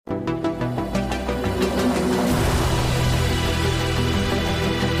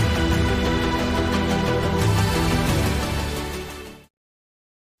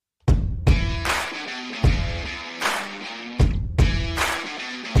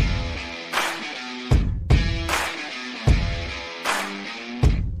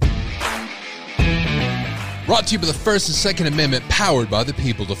Brought to you by the First and Second Amendment, powered by the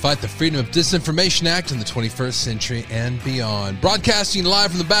people to fight the Freedom of Disinformation Act in the 21st century and beyond. Broadcasting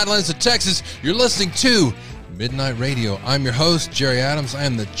live from the Badlands of Texas, you're listening to Midnight Radio. I'm your host, Jerry Adams. I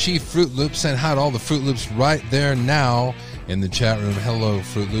am the Chief Fruit Loops. Saying hi to all the Fruit Loops right there now in the chat room. Hello,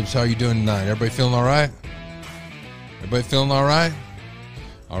 Fruit Loops. How are you doing tonight? Everybody feeling all right? Everybody feeling all right?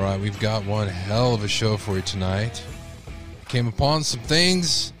 All right, we've got one hell of a show for you tonight. Came upon some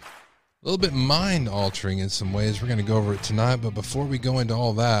things a little bit mind-altering in some ways. We're going to go over it tonight, but before we go into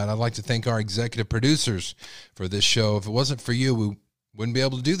all that, I'd like to thank our executive producers for this show. If it wasn't for you, we wouldn't be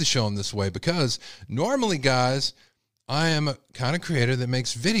able to do the show in this way, because normally, guys, I am a kind of creator that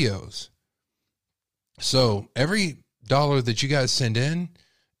makes videos. So every dollar that you guys send in,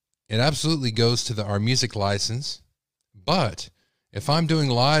 it absolutely goes to our music license. But if I'm doing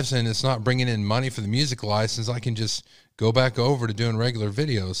lives and it's not bringing in money for the music license, I can just go back over to doing regular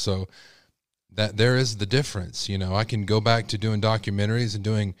videos. So that there is the difference. You know, I can go back to doing documentaries and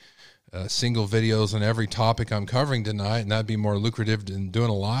doing single videos on every topic I'm covering tonight, and that'd be more lucrative than doing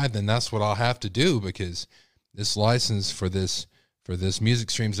a live. Then that's what I'll have to do, because this license for this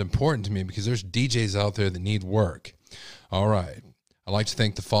music stream is important to me, because there's DJs out there that need work. All right. I'd like to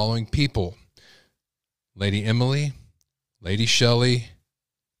thank the following people: Lady Emily, Lady Shelley,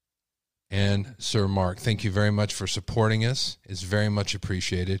 and Sir Mark. Thank you very much for supporting us. It's very much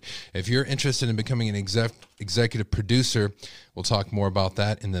appreciated. If you're interested in becoming an executive producer, we'll talk more about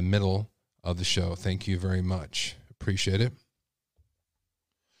that in the middle of the show. Thank you very much. Appreciate it.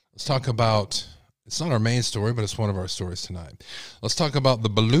 Let's talk about, it's not our main story, but it's one of our stories tonight. Let's talk about the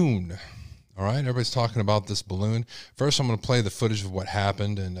balloon. All right, everybody's talking about this balloon. First, I'm going to play the footage of what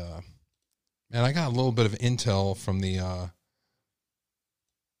happened, and I got a little bit of intel from the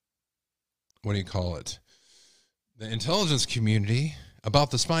what do you call it? The intelligence community about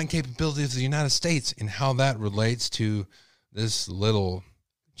the spying capabilities of the United States and how that relates to this little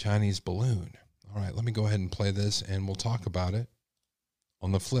Chinese balloon. All right, let me go ahead and play this, and we'll talk about it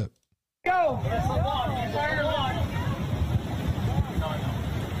on the flip. Go!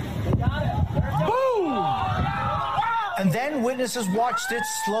 Boom! And then witnesses watched it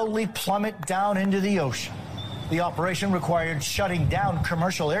slowly plummet down into the ocean. The operation required shutting down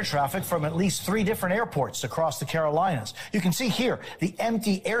commercial air traffic from at least 3 different airports across the Carolinas. You can see here the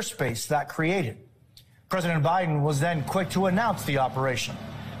empty airspace that created. President Biden was then quick to announce the operation.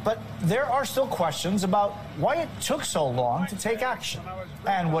 But there are still questions about why it took so long to take action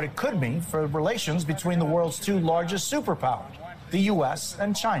and what it could mean for relations between the world's 2 largest superpowers, the U.S.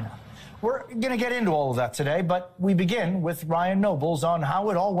 and China. We're going to get into all of that today, but we begin with Ryan Nobles on how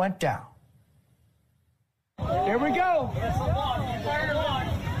it all went down. Here we go.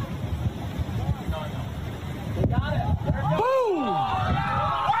 Boom!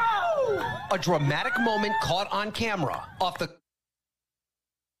 A dramatic moment caught on camera off the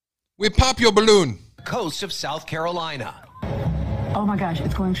We pop your balloon. coast of South Carolina. Oh my gosh,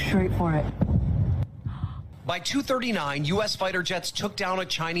 it's going straight for it. By 2:39, U.S. fighter jets took down a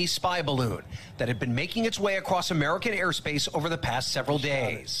Chinese spy balloon that had been making its way across American airspace over the past several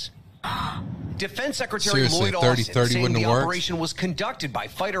days. Defense Secretary Seriously, Lloyd Austin 30-30 saying wouldn't the have worked? operation was conducted by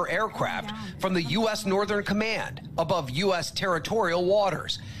fighter aircraft from the U.S. Northern Command above U.S. territorial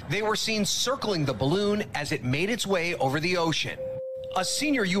waters. They were seen circling the balloon as it made its way over the ocean. A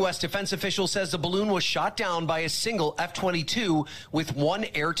senior U.S. defense official says the balloon was shot down by a single F-22 with 1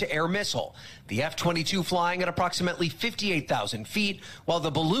 air-to-air missile. The F-22 flying at approximately 58,000 feet, while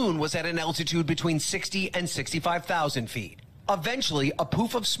the balloon was at an altitude between 60 and 65,000 feet. Eventually, a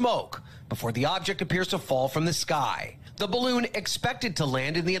poof of smoke before the object appears to fall from the sky. The balloon expected to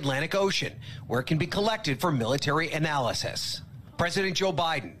land in the Atlantic Ocean, where it can be collected for military analysis. President Joe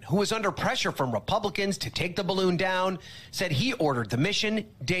Biden, who was under pressure from Republicans to take the balloon down, said he ordered the mission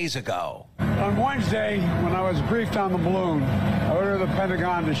days ago. On Wednesday, when I was briefed on the balloon, I ordered the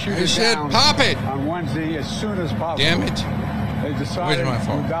Pentagon to shoot They it said, down "Pop it!" on Wednesday as soon as possible. Damn it. They decided, Where's my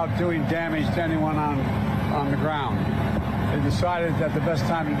phone? without doing damage to anyone on the ground, they decided that the best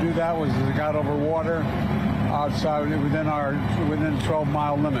time to do that was as it got over water outside within the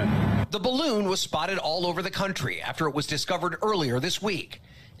 12-mile limit. The balloon was spotted all over the country after it was discovered earlier this week.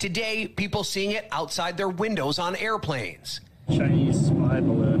 Today, people seeing it outside their windows on airplanes. Chinese spy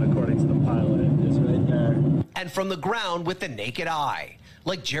balloon, according to the pilot, is right there. And from the ground with the naked eye,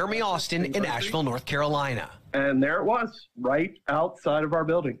 like Jeremy Austin in Asheville, North Carolina. And there it was, right outside of our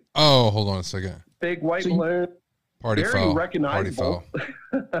building. Oh, hold on a second. Big white balloon. Party very foul. recognizable.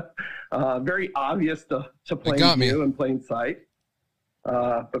 Very obvious to plain got me. view and plain sight.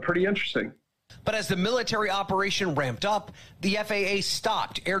 But pretty interesting. But as the military operation ramped up, the FAA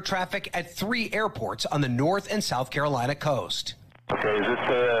stopped air traffic at 3 airports on the North and South Carolina coast. Okay, is this,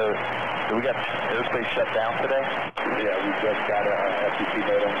 we got airspace shut down today? Yeah, we just got a FCC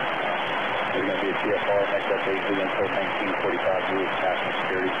modem. There's going to be a TFR next update until 1945 due to national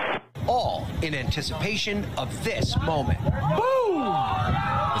security. All in anticipation of this moment.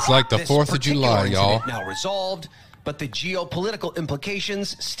 It's like the This 4th of July, particular y'all. incident now resolved, but the geopolitical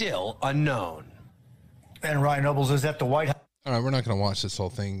implications still unknown. And Ryan Nobles is at the White House. All right, we're not going to watch this whole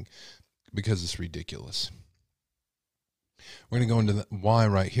thing because it's ridiculous. We're going to go into the why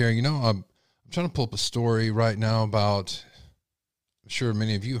right here. You know, I'm trying to pull up a story right now about, I'm sure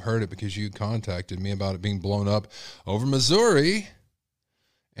many of you heard it because you contacted me about it being blown up over Missouri,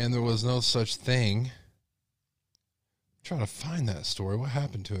 and there was no such thing. I'm trying to find that story. What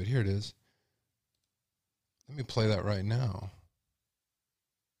happened to it? Here it is. Let me play that right now.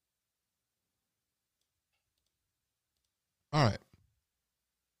 All right.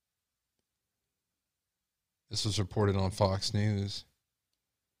 This was reported on Fox News.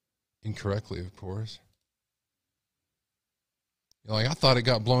 Incorrectly, of course. You're like, I thought it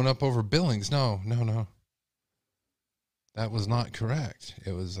got blown up over Billings. No. That was not correct.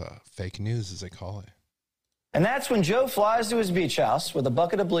 It was fake news, as they call it. And that's when Joe flies to his beach house with a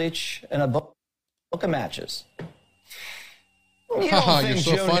bucket of bleach and a book of matches. You don't think You're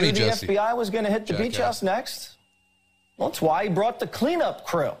so Joe funny, knew the Jesse. FBI was going to hit the beach house next? Well, that's why he brought the cleanup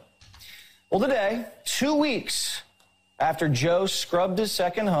crew. Well, today, 2 weeks after Joe scrubbed his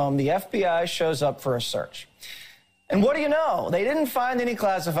second home, the FBI shows up for a search. And what do you know? They didn't find any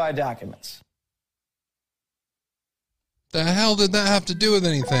classified documents. The hell did that have to do with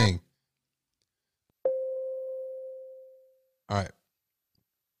anything? All right.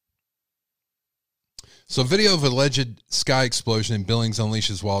 So video of alleged sky explosion in Billings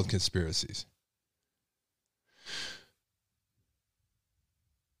unleashes wild conspiracies.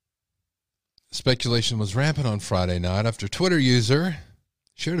 Speculation was rampant on Friday night after Twitter user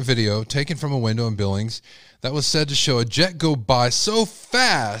shared a video taken from a window in Billings that was said to show a jet go by so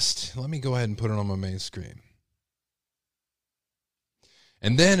fast. Let me go ahead and put it on my main screen.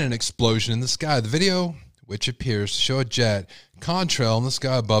 And then an explosion in the sky. The video, which appears to show a jet contrail in the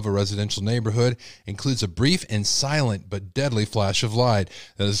sky above a residential neighborhood, includes a brief and silent but deadly flash of light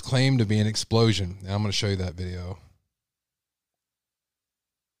that is claimed to be an explosion. Now I'm going to show you that video.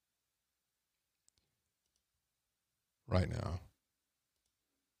 Right now.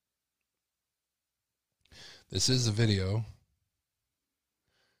 This is a video.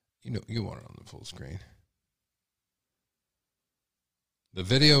 You know, you want it on the full screen. The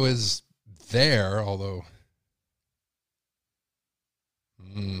video is there, although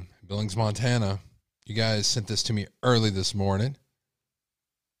Billings, Montana. You guys sent this to me early this morning.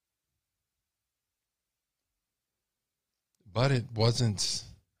 But it wasn't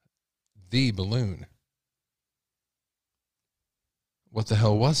the balloon. What the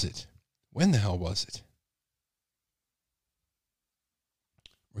hell was it? When the hell was it?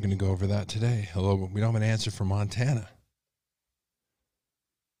 We're going to go over that today. Hello, we don't have an answer for Montana.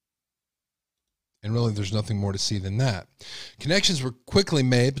 And really, there's nothing more to see than that. Connections were quickly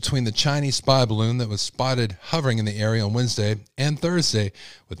made between the Chinese spy balloon that was spotted hovering in the area on Wednesday and Thursday,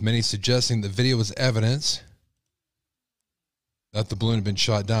 with many suggesting the video was evidence that the balloon had been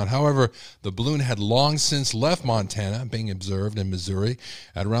shot down. However, the balloon had long since left Montana, being observed in Missouri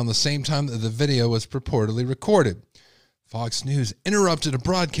at around the same time that the video was purportedly recorded. Fox News interrupted a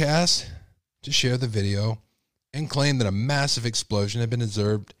broadcast to share the video and claimed that a massive explosion had been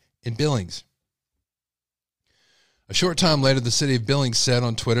observed in Billings. A short time later, the city of Billings said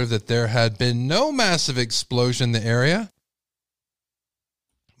on Twitter that there had been no massive explosion in the area.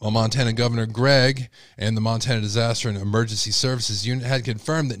 While Montana Governor Gregg and the Montana Disaster and Emergency Services Unit had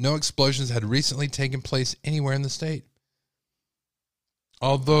confirmed that no explosions had recently taken place anywhere in the state.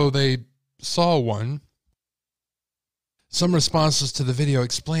 Although they saw one, some responses to the video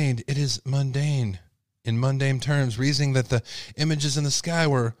explained it is mundane, in mundane terms, reasoning that the images in the sky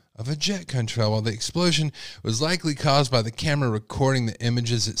were of a jet contrail, while the explosion was likely caused by the camera recording the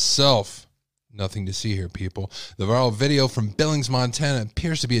images itself. Nothing to see here, people. The viral video from Billings, Montana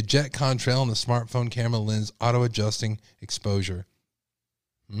appears to be a jet contrail in the smartphone camera lens auto-adjusting exposure.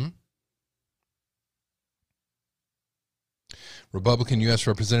 Republican U.S.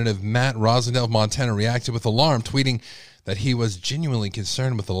 Representative Matt Rosendale of Montana reacted with alarm, tweeting that he was genuinely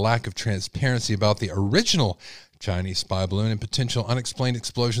concerned with the lack of transparency about the original Chinese spy balloon and potential unexplained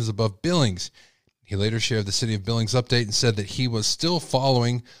explosions above Billings. He later shared the City of Billings update and said that he was still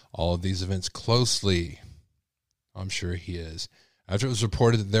following all of these events closely. I'm sure he is. After it was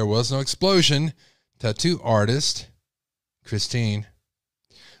reported that there was no explosion, tattoo artist Christine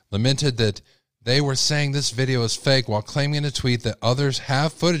lamented that they were saying this video is fake while claiming in a tweet that others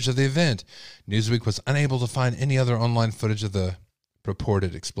have footage of the event. Newsweek was unable to find any other online footage of the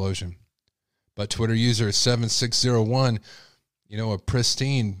purported explosion. But Twitter user 7601, a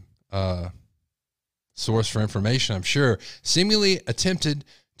pristine source for information, I'm sure, seemingly attempted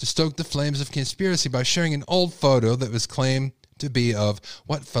to stoke the flames of conspiracy by sharing an old photo that was claimed to be of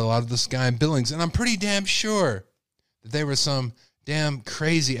what fell out of the sky in Billings. And I'm pretty damn sure that they were some damn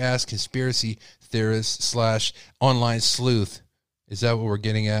crazy-ass conspiracy theorist / online sleuth. Is that what we're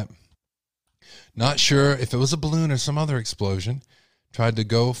getting at? Not sure if it was a balloon or some other explosion. Tried to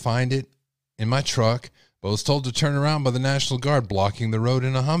go find it in my truck, but was told to turn around by the National Guard blocking the road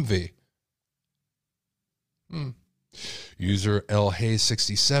in a Humvee. User L Hayes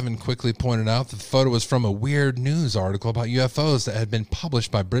 67 quickly pointed out that the photo was from a weird news article about UFOs that had been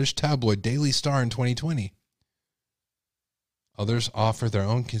published by British tabloid Daily Star in 2020. Others offer their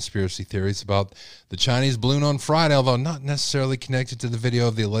own conspiracy theories about the Chinese balloon on Friday, although not necessarily connected to the video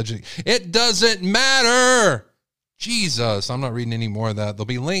of the alleged... It doesn't matter! Jesus, I'm not reading any more of that. There'll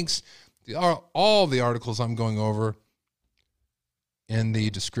be links to all the articles I'm going over in the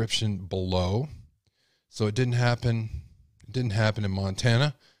description below. So it didn't happen. It didn't happen in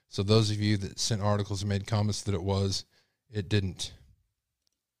Montana. So those of you that sent articles and made comments that it didn't.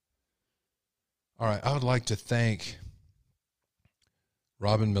 All right, I would like to thank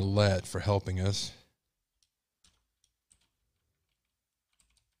Robin Millette for helping us.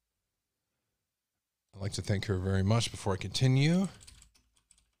 I'd like to thank her very much before I continue.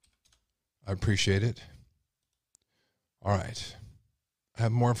 I appreciate it. All right. I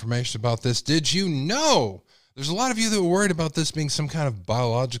have more information about this. Did you know? There's a lot of you that were worried about this being some kind of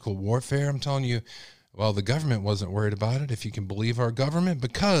biological warfare. I'm telling you, well, the government wasn't worried about it, if you can believe our government,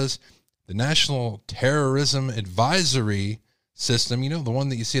 because the National Terrorism Advisory System, the one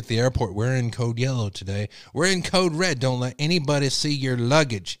that you see at the airport, we're in code yellow today. We're in code red. Don't let anybody see your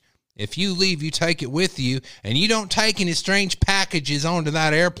luggage. If you leave, you take it with you, and you don't take any strange packages onto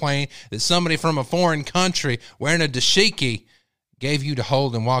that airplane that somebody from a foreign country wearing a dashiki gave you to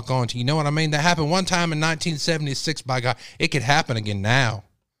hold and walk on to. You know what I mean? That happened one time in 1976, by God. It could happen again now.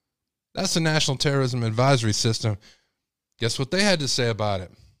 That's the National Terrorism Advisory System. Guess what they had to say about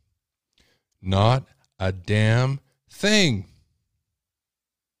it? Not a damn thing.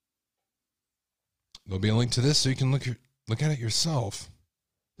 There'll be a link to this so you can look at it yourself.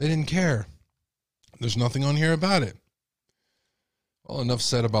 They didn't care. There's nothing on here about it. Well, enough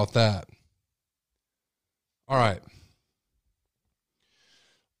said about that. All right.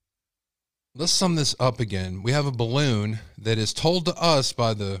 Let's sum this up again. We have a balloon that is told to us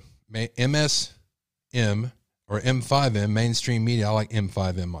by the MSM or M5M, mainstream media, I like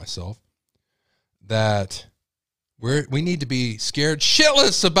M5M myself, that we need to be scared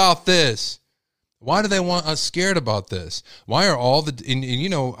shitless about this. Why do they want us scared about this? Why are all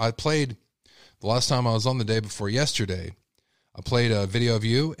the... I played, the last time I was on the day before yesterday, I played a video of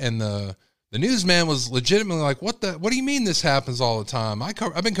you, and the newsman was legitimately like, what do you mean this happens all the time?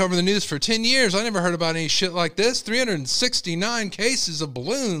 I've been covering the news for 10 years. I never heard about any shit like this. 369 cases of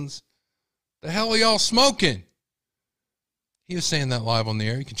balloons. The hell are y'all smoking? He was saying that live on the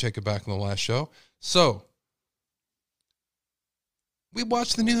air. You can check it back on the last show. So, we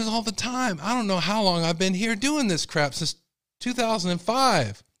watch the news all the time. I don't know how long I've been here doing this crap, since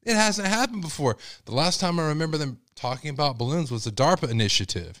 2005. It hasn't happened before. The last time I remember them talking about balloons was the DARPA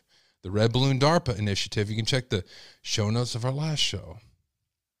initiative. The Red Balloon DARPA initiative. You can check the show notes of our last show.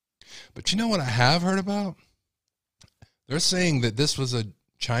 But you know what I have heard about? They're saying that this was a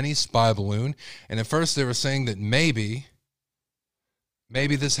Chinese spy balloon. And at first they were saying that maybe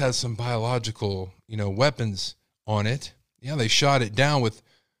this has some biological, weapons on it. Yeah, they shot it down with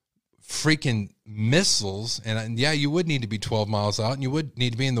freaking missiles. And yeah, you would need to be 12 miles out, and you would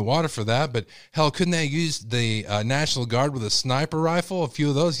need to be in the water for that. But hell, couldn't they have used the National Guard with a sniper rifle? A few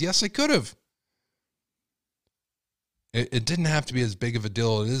of those? Yes, they could have. It didn't have to be as big of a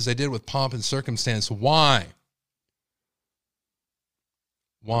deal as they did with pomp and circumstance. Why?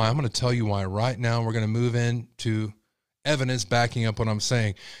 Why? I'm going to tell you why right now. We're going to move into evidence backing up what I'm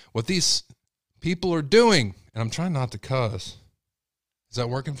saying. What these people are doing, and I'm trying not to cuss. Is that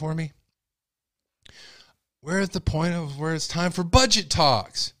working for me? We're at the point of where it's time for budget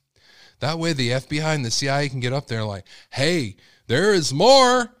talks. That way the FBI and the CIA can get up there like, hey, there is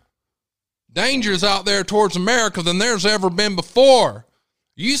more dangers out there towards America than there's ever been before.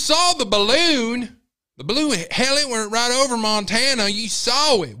 You saw the balloon. The balloon, hell, it went right over Montana. You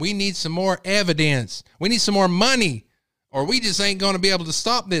saw it. We need some more evidence. We need some more money or we just ain't going to be able to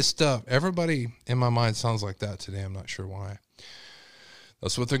stop this stuff. Everybody in my mind sounds like that today. I'm not sure why.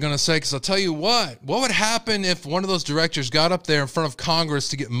 That's what they're going to say, because I'll tell you what would happen if one of those directors got up there in front of Congress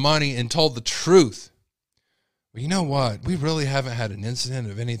to get money and told the truth? Well, you know what? We really haven't had an incident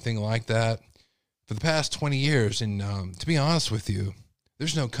of anything like that for the past 20 years. And to be honest with you,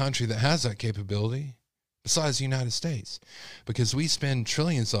 there's no country that has that capability besides the United States, because we spend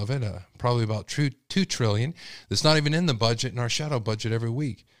trillions of it, probably about $2 trillion. That's not even in the budget, in our shadow budget every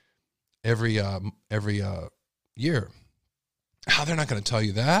week, every year. How they're not going to tell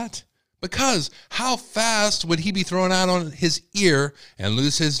you that? Because how fast would he be thrown out on his ear and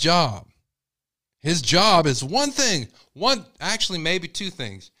lose his job? His job is actually maybe two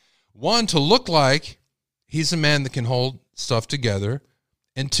things. One, to look like he's a man that can hold stuff together.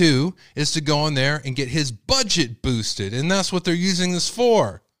 And two, is to go in there and get his budget boosted. And that's what they're using this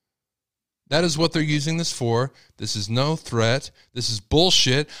for. That is what they're using this for. This is no threat. This is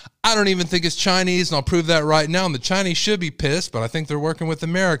bullshit. I don't even think it's Chinese, and I'll prove that right now. And the Chinese should be pissed, but I think they're working with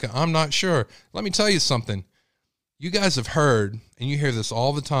America. I'm not sure. Let me tell you something. You guys have heard, and you hear this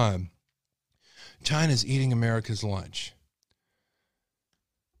all the time, China's eating America's lunch.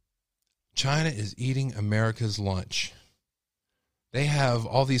 China is eating America's lunch. They have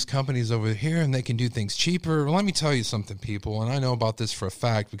all these companies over here, and they can do things cheaper. Well, let me tell you something, people, and I know about this for a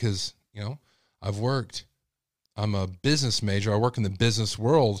fact because, I'm a business major. I work in the business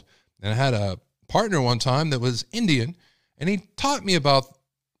world, and I had a partner one time that was Indian, and he taught me about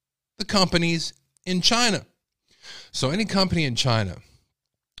the companies in China. So any company in China,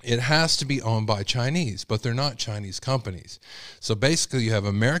 it has to be owned by Chinese, but they're not Chinese companies. So basically you have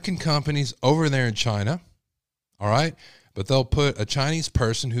American companies over there in China, all right? But they'll put a Chinese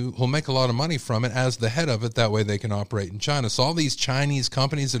person who'll make a lot of money from it as the head of it. That way they can operate in China. So all these Chinese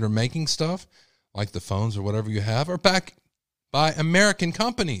companies that are making stuff, like the phones or whatever you have, are backed by American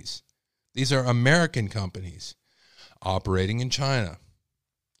companies. These are American companies operating in China.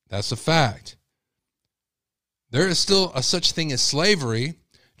 That's a fact. There is still a such thing as slavery.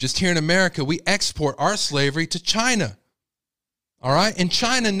 Just here in America, we export our slavery to China. All right? And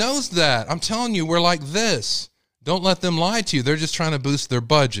China knows that. I'm telling you, we're like this. Don't let them lie to you. They're just trying to boost their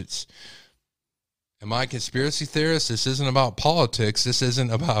budgets. Am I a conspiracy theorist? This isn't about politics. This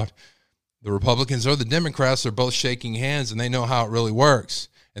isn't about the Republicans or the Democrats. They're both shaking hands, and they know how it really works.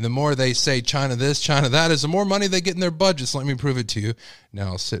 And the more they say China this, China that, is the more money they get in their budgets. Let me prove it to you.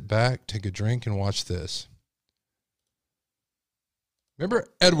 Now sit back, take a drink, and watch this. Remember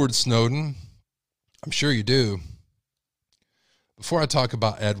Edward Snowden? I'm sure you do. Before I talk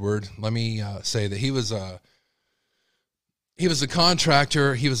about Edward, let me say that he was a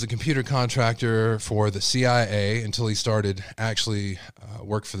contractor. He was a computer contractor for the CIA until he started actually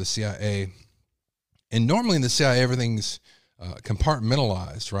work for the CIA. And normally in the CIA, everything's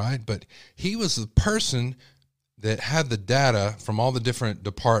compartmentalized, right? But he was the person that had the data from all the different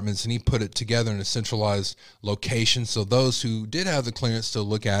departments, and he put it together in a centralized location. So those who did have the clearance to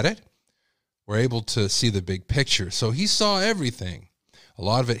look at it were able to see the big picture. So he saw everything. A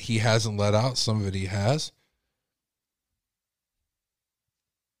lot of it he hasn't let out. Some of it he has.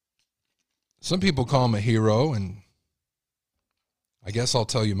 Some people call him a hero, and I guess I'll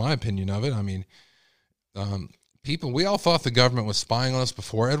tell you my opinion of it. I mean, we all thought the government was spying on us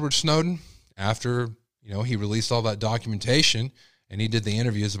before Edward Snowden. After, he released all that documentation and he did the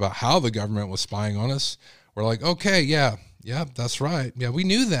interviews about how the government was spying on us, we're like, okay, yeah, that's right. Yeah, we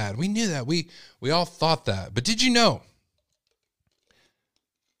knew that. We all thought that. But did you know?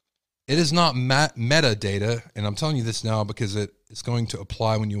 It is not metadata, and I'm telling you this now because it's going to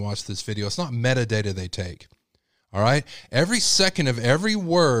apply when you watch this video. It's not metadata they take, all right? Every second of every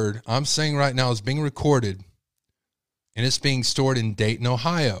word I'm saying right now is being recorded, and it's being stored in Dayton,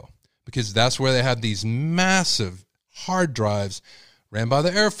 Ohio, because that's where they have these massive hard drives ran by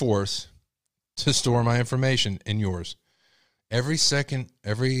the Air Force to store my information and yours. Every second,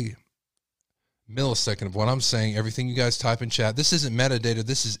 every millisecond of what I'm saying, everything you guys type in chat, this isn't metadata,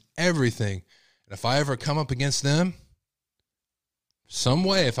 this is everything. And if I ever come up against them, some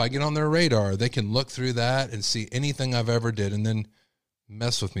way, if I get on their radar, they can look through that and see anything I've ever did and then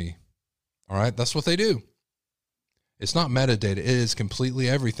mess with me. All right? That's what they do. It's not metadata. It is completely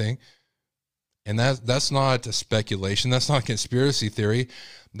everything. And that's not a speculation. That's not a conspiracy theory.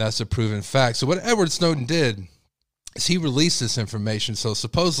 That's a proven fact. So what Edward Snowden did is he released this information. So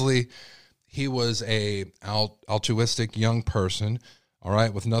supposedly he was a altruistic young person, all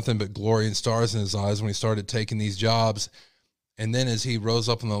right, with nothing but glory and stars in his eyes when he started taking these jobs. And then as he rose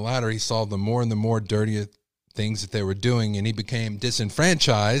up on the ladder, he saw the more and the more dirty things that they were doing, and he became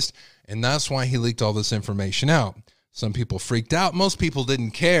disenfranchised, and that's why he leaked all this information out. Some people freaked out. Most people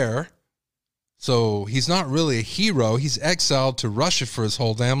didn't care. So he's not really a hero. He's exiled to Russia for his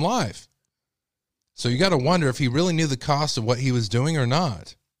whole damn life. So you got to wonder if he really knew the cost of what he was doing or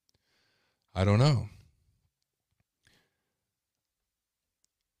not. I don't know.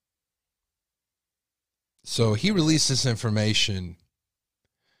 So he released this information,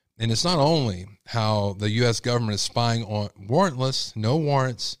 and it's not only how the U.S. government is spying on warrantless, no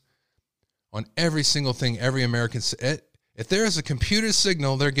warrants, on every single thing every American. If there is a computer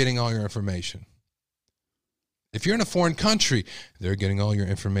signal, they're getting all your information. If you're in a foreign country, they're getting all your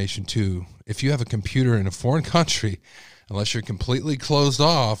information too. If you have a computer in a foreign country, unless you're completely closed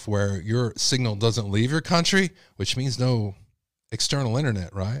off where your signal doesn't leave your country, which means no external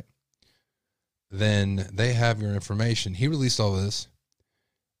internet, right? Then they have your information. He released all this,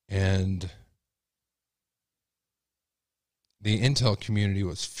 and the intel community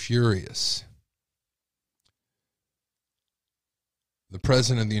was furious. The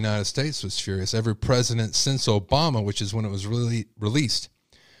president of the United States was furious. Every president since Obama, which is when it was really released,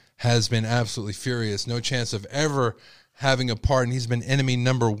 has been absolutely furious. No chance of ever having a part, and he's been enemy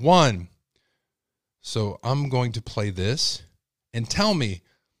number one. So I'm going to play this and tell me,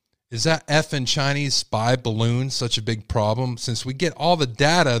 is that effing Chinese spy balloon such a big problem since we get all the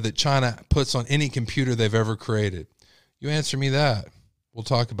data that China puts on any computer they've ever created? You answer me that. We'll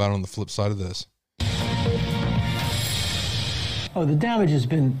talk about it on the flip side of this. Oh, the damage has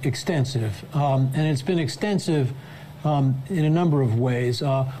been extensive, and it's been extensive in a number of ways.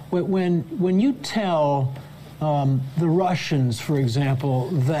 When you tell the Russians, for example,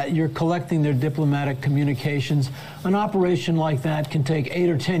 that you're collecting their diplomatic communications, an operation like that can take 8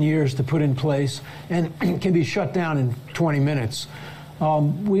 or 10 years to put in place and can be shut down in 20 minutes.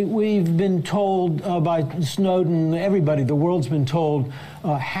 We've been told by Snowden, everybody, the world's been told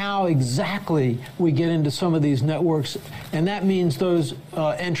how exactly we get into some of these networks, and that means those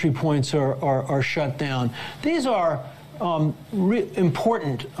entry points are shut down. These are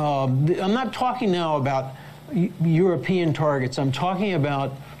important. I'm not talking now about European targets. I'm talking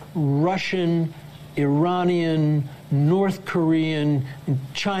about Russian, Iranian, North Korean, and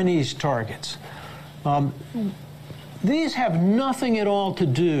Chinese targets. These have nothing at all to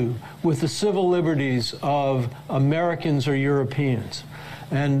do with the civil liberties of Americans or Europeans.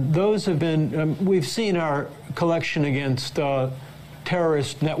 And those have been, we've seen our collection against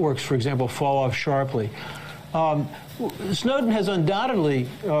terrorist networks, for example, fall off sharply. Snowden has undoubtedly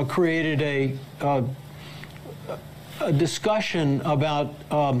created a discussion about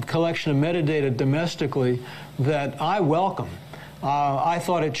collection of metadata domestically that I welcome. I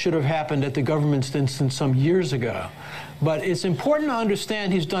thought it should have happened at the government's instance some years ago. But it's important to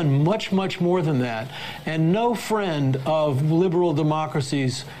understand he's done much, much more than that. And no friend of liberal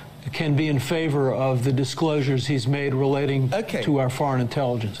democracies can be in favor of the disclosures he's made relating to our foreign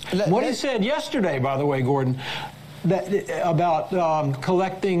intelligence. What he said yesterday, by the way, Gordon, about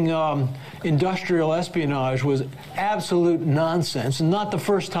collecting industrial espionage was absolute nonsense. And not the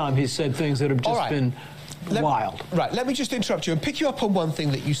first time he's said things that have just been wild. Right, let me just interrupt you and pick you up on one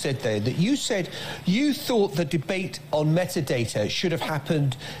thing that you said there, that you said you thought the debate on metadata should have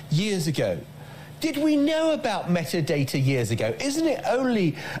happened years ago. Did we know about metadata years ago? Isn't it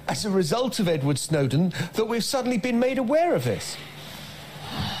only as a result of Edward Snowden that we've suddenly been made aware of this?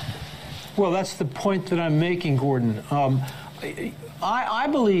 Well, that's the point that I'm making, Gordon. I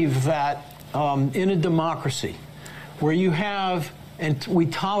believe that in a democracy where you have and we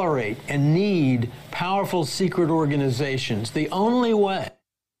tolerate and need powerful secret organizations, the only way.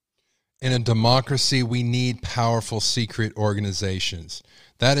 In a democracy, we need powerful secret organizations.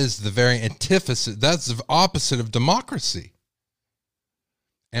 That is the very antithesis. That's the opposite of democracy.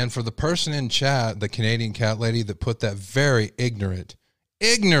 And for the person in chat, the Canadian cat lady that put that very ignorant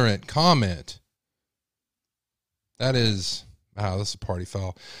comment, that is, wow, this is a party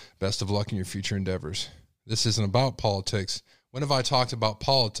foul. Best of luck in your future endeavors. This isn't about politics. When have I talked about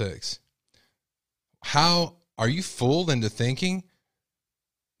politics? How are you fooled into thinking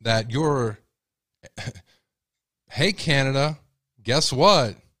that you're, hey, Canada, guess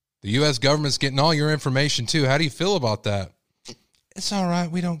what? The U.S. government's getting all your information too. How do you feel about that? It's all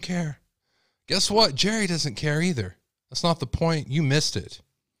right. We don't care. Guess what? Jerry doesn't care either. That's not the point. You missed it.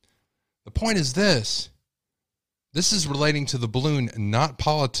 The point is this. This is relating to the balloon, not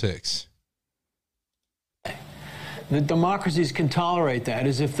politics. The democracies can tolerate that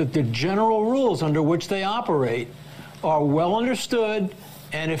is if the general rules under which they operate are well understood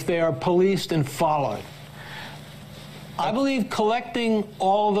and if they are policed and followed. I believe collecting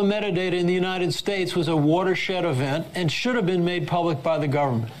all the metadata in the United States was a watershed event and should have been made public by the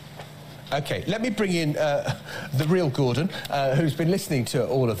government. Okay, let me bring in the real Gordon, who's been listening to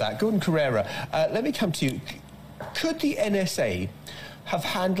all of that. Gordon Carrera, let me come to you. Could the NSA have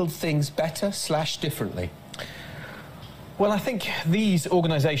handled things better/differently? Well, I think these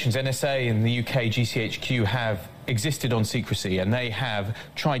organisations, NSA and the UK GCHQ, have existed on secrecy, and they have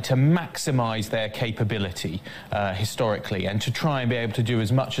tried to maximise their capability historically, and to try and be able to do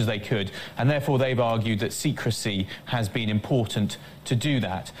as much as they could, and therefore they've argued that secrecy has been important to do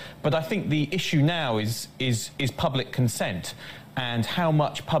that. But I think the issue now is public consent, and how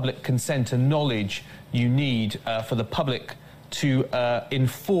much public consent and knowledge you need for the public to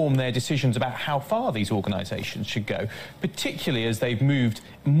inform their decisions about how far these organisations should go, particularly as they've moved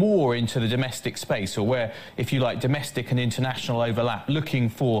more into the domestic space, or where, if you like, domestic and international overlap, looking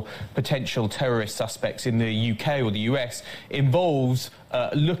for potential terrorist suspects in the UK or the US, involves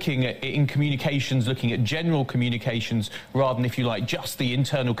looking at in communications, looking at general communications, rather than, if you like, just the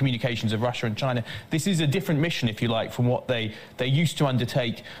internal communications of Russia and China. This is a different mission, if you like, from what they used to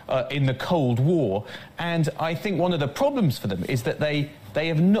undertake in the Cold War. And I think one of the problems for them is that they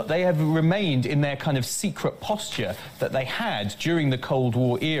have remained in their kind of secret posture that they had during the Cold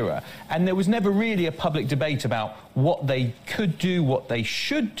War era, and there was never really a public debate about what they could do, what they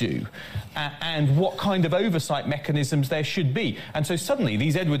should do, and what kind of oversight mechanisms there should be. And so suddenly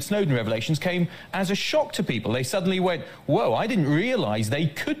these Edward Snowden revelations came as a shock to people. They suddenly went, whoa, I didn't realise they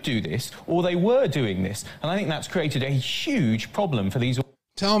could do this, or they were doing this. And I think that's created a huge problem for these.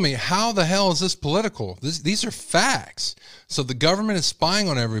 Tell me, how the hell is this political? These are facts. So the government is spying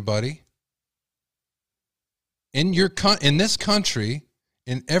on everybody in this country,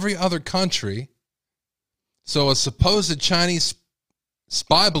 in every other country. So a supposed Chinese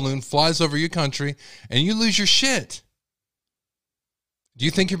spy balloon flies over your country and you lose your shit. Do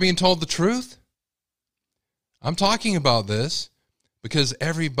you think you're being told the truth? I'm talking about this because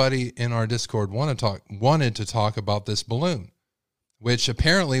everybody in our Discord wanted to talk about this balloon, which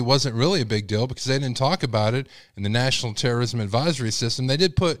apparently wasn't really a big deal because they didn't talk about it in the National Terrorism Advisory System. They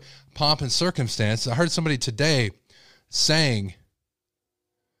did put pomp and circumstance. I heard somebody today saying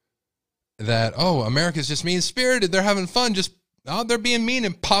that, oh, America's just mean-spirited. They're having fun. They're being mean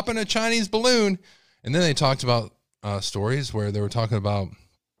and popping a Chinese balloon. And then they talked about stories where they were talking about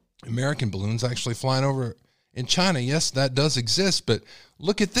American balloons actually flying over in China. Yes, that does exist, but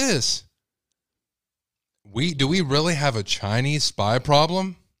look at this. Do we really have a Chinese spy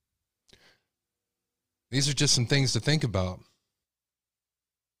problem? These are just some things to think about.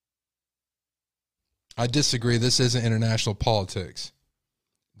 I disagree. This isn't international politics.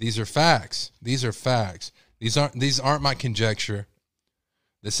 These are facts. These are facts. These aren't my conjecture.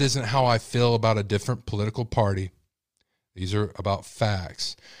 This isn't how I feel about a different political party. These are about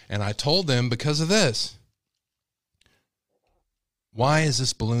facts. And I told them because of this. Why is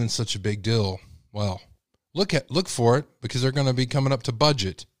this balloon such a big deal? Well, look for it because they're going to be coming up to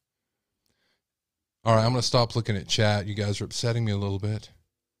budget. All right, I'm going to stop looking at chat. You guys are upsetting me a little bit.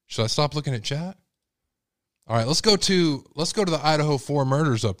 Should I stop looking at chat? All right, let's go to the Idaho 4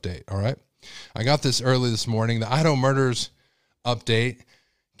 murders update. All right, I got this early this morning. The Idaho murders update.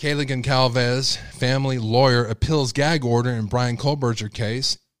 Kaylee Goncalves, family lawyer, appeals gag order in Brian Kohlberger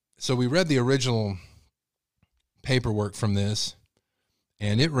case. So we read the original paperwork from this,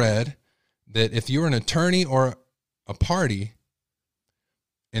 and it read that if you were an attorney or a party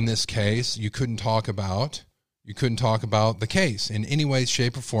in this case, you couldn't talk about the case in any way,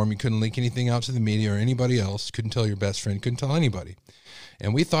 shape, or form. You couldn't leak anything out to the media or anybody else. You couldn't tell your best friend. Couldn't tell anybody.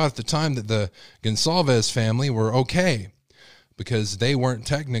 And we thought at the time that the Goncalves family were okay because they weren't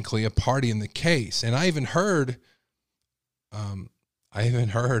technically a party in the case. And I even heard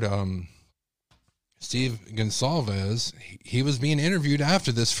Steve Goncalves, he was being interviewed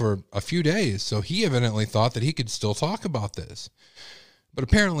after this for a few days. So he evidently thought that he could still talk about this. But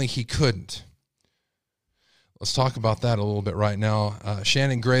apparently he couldn't. Let's talk about that a little bit right now.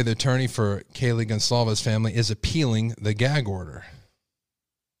 Shannon Gray, the attorney for Kaylee Goncalves' family, is appealing the gag order.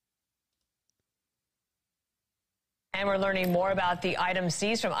 And we're learning more about the items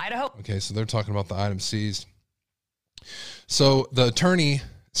seized from Idaho. Okay, so they're talking about the items seized. So the attorney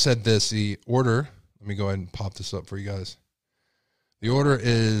said this, the order, let me go ahead and pop this up for you guys. The order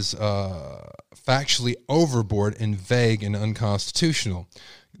is factually overboard and vague and unconstitutional.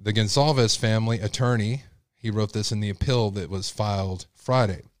 The Goncalves family attorney, he wrote this in the appeal that was filed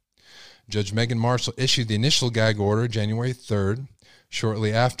Friday. Judge Megan Marshall issued the initial gag order January 3rd,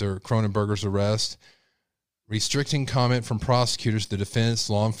 shortly after Cronenberger's arrest, restricting comment from prosecutors, the defense,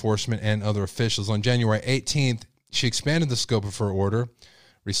 law enforcement, and other officials. On January 18th, she expanded the scope of her order,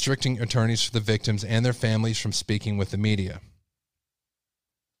 restricting attorneys for the victims and their families from speaking with the media.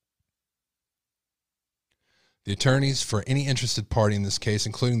 The attorneys for any interested party in this case,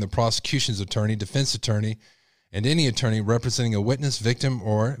 including the prosecution's attorney, defense attorney, and any attorney representing a witness, victim,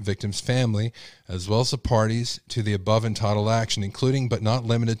 or victim's family, as well as the parties to the above entitled action, including but not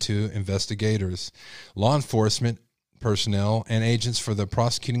limited to investigators, law enforcement personnel, and agents for the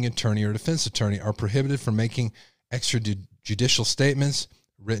prosecuting attorney or defense attorney, are prohibited from making extrajudicial statements,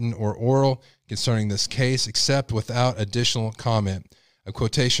 written or oral, concerning this case, except without additional comment. A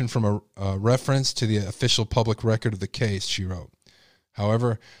quotation from a reference to the official public record of the case, she wrote.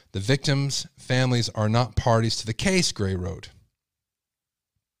 However, the victims' families are not parties to the case, Gray wrote.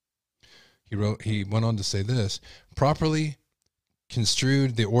 He went on to say this: properly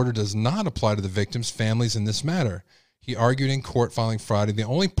construed, the order does not apply to the victims' families in this matter. He argued in court filing Friday, the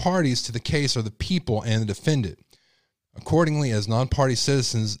only parties to the case are the people and the defendant. Accordingly, as non-party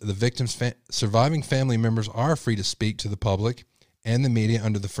citizens, the victims' surviving family members are free to speak to the public and the media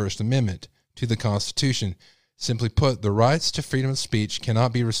under the First Amendment to the Constitution. Simply put, the rights to freedom of speech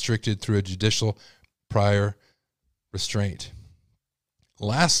cannot be restricted through a judicial prior restraint.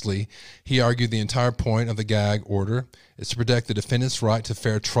 Lastly, he argued the entire point of the gag order is to protect the defendant's right to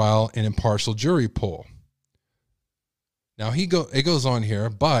fair trial and impartial jury pool. Now, it goes on here,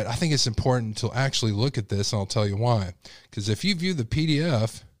 but I think it's important to actually look at this, and I'll tell you why. Because if you view the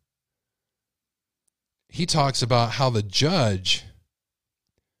PDF, he talks about how the judge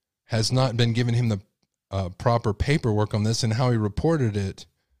has not been giving him the proper paperwork on this and how he reported it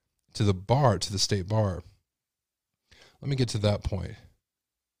to the bar, to the state bar. Let me get to that point.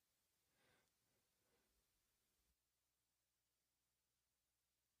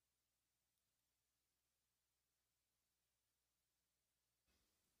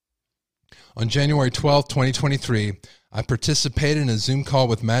 On January 12, 2023, I participated in a Zoom call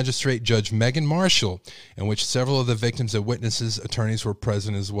with Magistrate Judge Megan Marshall, in which several of the victims and witnesses' attorneys were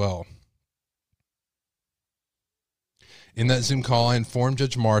present as well. In that Zoom call, I informed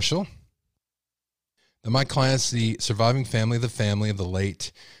Judge Marshall that my clients, the surviving family of the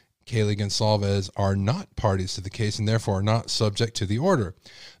late Kaylee Goncalves, are not parties to the case and therefore are not subject to the order.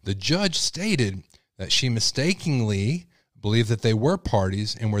 The judge stated that she mistakenly believed that they were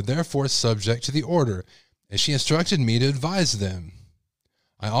parties and were therefore subject to the order, and she instructed me to advise them.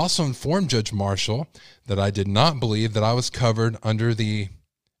 I also informed Judge Marshall that I did not believe that I was covered under the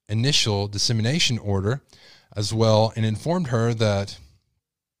initial dissemination order as well, and informed her that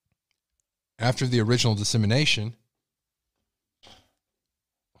after the original dissemination,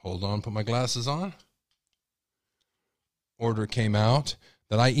 hold on, put my glasses on, order came out,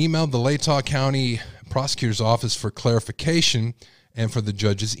 that I emailed the Latah County Prosecutor's Office for clarification and for the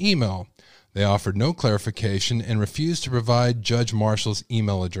judge's email. They offered no clarification and refused to provide Judge Marshall's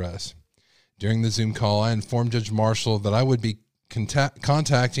email address. During the Zoom call, I informed Judge Marshall that I would be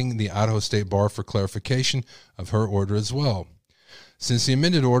contacting the Idaho State Bar for clarification of her order as well. Since the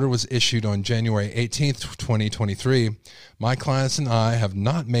amended order was issued on January 18, 2023, my clients and I have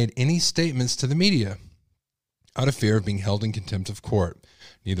not made any statements to the media out of fear of being held in contempt of court.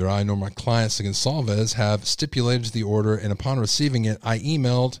 Neither I nor my clients, the Goncalves, have stipulated the order, and upon receiving it, I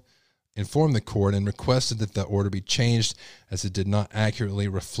informed the court and requested that the order be changed as it did not accurately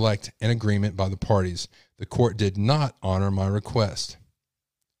reflect an agreement by the parties. The court did not honor my request.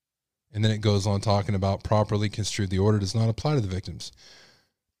 And then it goes on talking about properly construed. The order does not apply to the victims.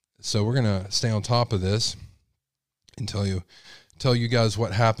 So we're going to stay on top of this and tell you guys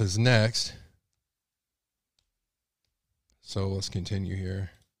what happens next. So let's continue here.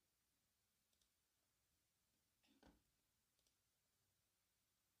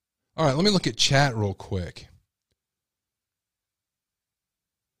 All right, let me look at chat real quick.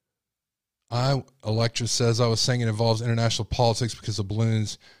 Electra says, I was saying it involves international politics because the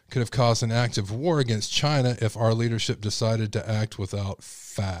balloons could have caused an act of war against China if our leadership decided to act without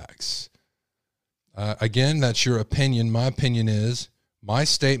facts. Again, that's your opinion. My opinion is my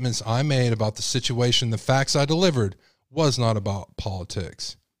statements I made about the situation, the facts I delivered, was not about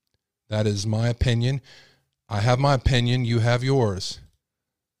politics. That is my opinion. I have my opinion. You have yours.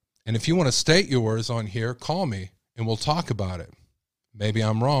 And if you want to state yours on here, call me and we'll talk about it. Maybe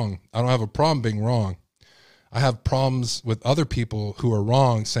I'm wrong. I don't have a problem being wrong. I have problems with other people who are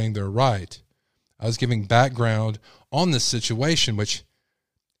wrong saying they're right. I was giving background on this situation, which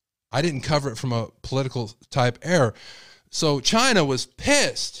I didn't cover it from a political type error. So China was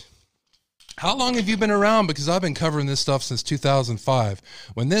pissed. How long have you been around? Because I've been covering this stuff since 2005.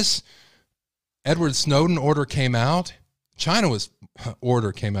 When this Edward Snowden order came out,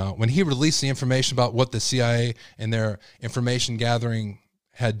 when he released the information about what the CIA and their information gathering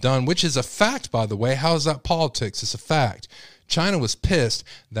had done, which is a fact, by the way. How is that politics? It's a fact. China was pissed.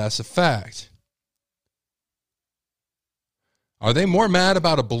 That's a fact. Are they more mad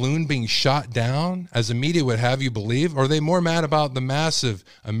about a balloon being shot down, as the media would have you believe, or are they more mad about the massive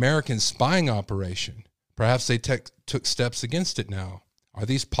American spying operation? Perhaps they took steps against it now. Are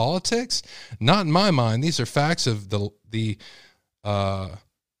these politics? Not in my mind. These are facts of the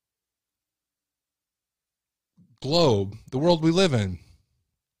globe, the world we live in.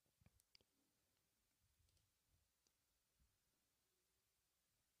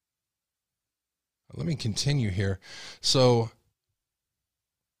 Let me continue here. So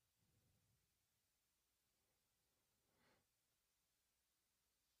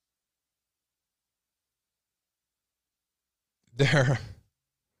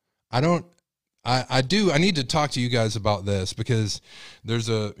I need to talk to you guys about this, because there's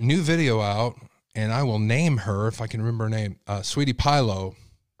a new video out, and I will name her if I can remember her name, Sweetie Pilo.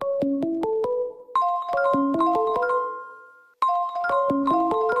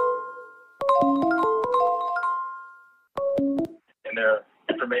 And their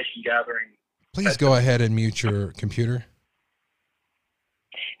information gathering. Please go ahead and mute your computer.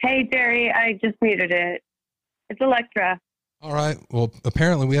 Hey, Jerry, I just muted it. It's Electra. All right. Well,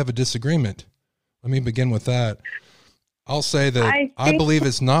 apparently we have a disagreement. Let me begin with that. I'll say that I believe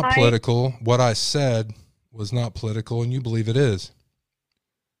it's not political. What I said was not political, and you believe it is.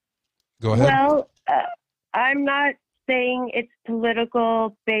 Go ahead. Well, I'm not saying it's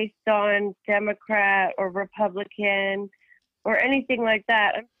political based on Democrat or Republican or anything like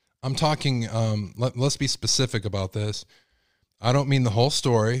that. I'm talking, let's be specific about this. I don't mean the whole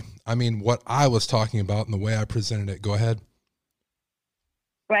story. I mean what I was talking about and the way I presented it. Go ahead.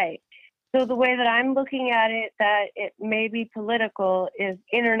 Right. So the way that I'm looking at it, that it may be political, is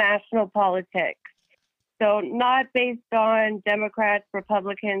international politics. So not based on Democrats,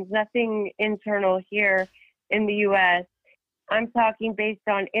 Republicans, nothing internal here in the U.S. I'm talking based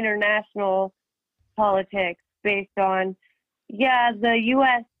on international politics, based on, yeah, the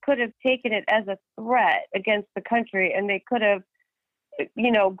U.S. could have taken it as a threat against the country, and they could have,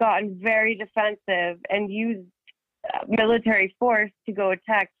 gotten very defensive and used military force to go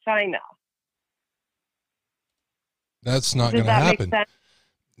attack China. That's not going to happen.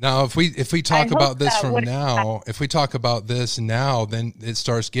 Now, if we talk about this from now, if we talk about this now, then it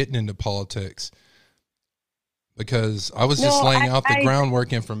starts getting into politics. Because I was just laying out the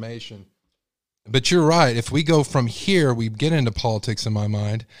groundwork information. But you're right. If we go from here, we get into politics in my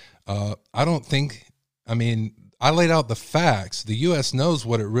mind. I don't think, I laid out the facts. The U.S. knows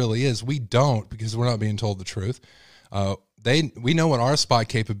what it really is. We don't, because we're not being told the truth. We know what our spy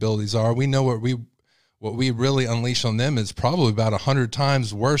capabilities are. We know what we really unleash on them is probably about 100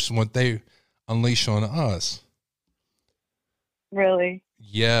 times worse than what they unleash on us. Really?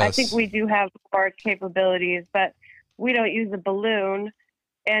 Yes. I think we do have more capabilities, but we don't use a balloon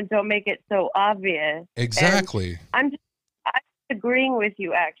and don't make it so obvious. Exactly. And I'm agreeing with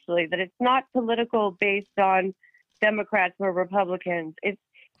you, actually, that it's not political based on Democrats or Republicans. It's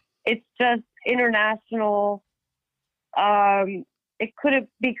just international. It could have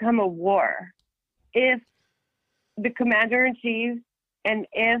become a war if the commander-in-chief and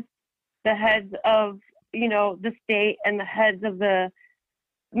if the heads of, the state and the heads of the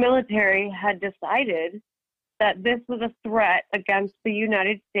military had decided that this was a threat against the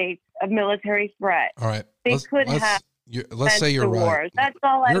United States, a military threat. All right. Let's say you're right. War. That's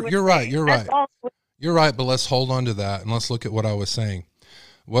all I would You're right. say. You're right. You're right, but let's hold on to that and let's look at what I was saying.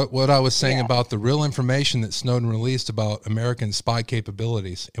 What I was saying about the real information that Snowden released about American spy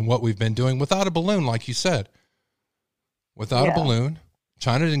capabilities and what we've been doing without a balloon, like you said. Without a balloon.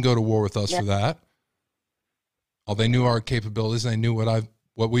 China didn't go to war with us for that. Oh, they knew our capabilities and they knew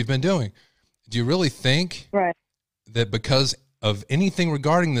what we've been doing. Do you really think that because of anything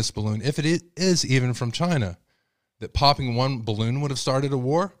regarding this balloon, if it is even from China, that popping one balloon would have started a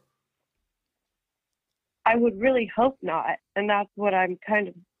war? I would really hope not. And that's what I'm kind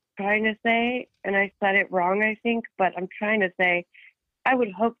of trying to say. And I said it wrong, I think, but I'm trying to say I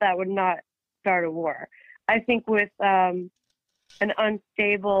would hope that would not start a war. I think with an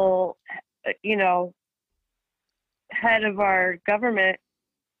unstable, head of our government,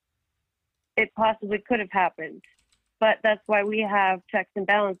 it possibly could have happened. But that's why we have checks and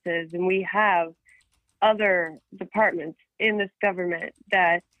balances, and we have other departments in this government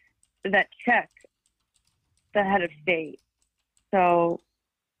that check the head of state. So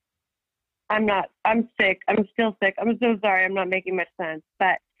I'm sick. I'm still sick. I'm so sorry. I'm not making much sense,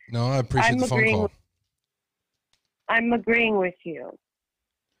 but no, I appreciate the phone call. I'm agreeing with you.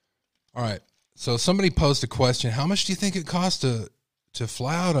 All right. So somebody posed a question. How much do you think it costs to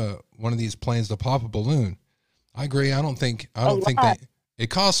fly out one of these planes to pop a balloon? I agree. I don't think it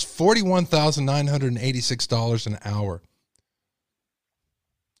costs $41,986 an hour.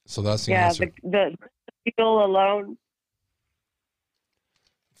 So that's the answer. The fuel alone.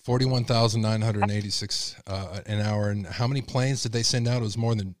 41,986 an hour. And how many planes did they send out? It was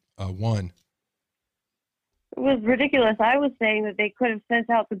more than one. It was ridiculous. I was saying that they could have sent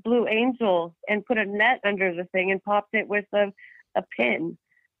out the Blue Angel and put a net under the thing and popped it with a pin.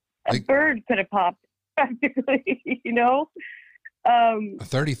 A bird could have popped practically, you know? A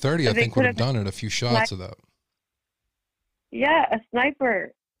 30-30, I think, would have done it. A few shots of that. Yeah, a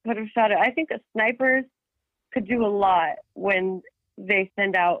sniper could have shot it. I think that snipers could do a lot when they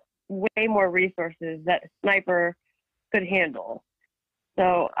send out way more resources that a sniper could handle.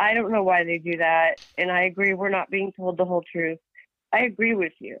 So I don't know why they do that. And I agree, we're not being told the whole truth. I agree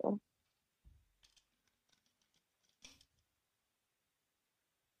with you.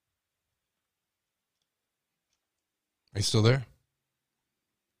 Are you still there?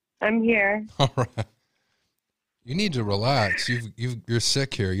 I'm here. All right. You need to relax. You're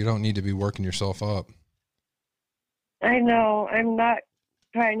sick here. You don't need to be working yourself up. I know. I'm not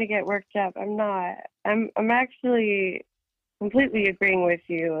trying to get worked up. I'm not. I'm actually completely agreeing with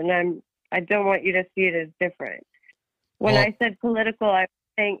you, and I don't want you to see it as different. When I said political, I was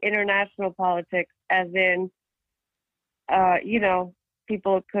saying international politics, as in,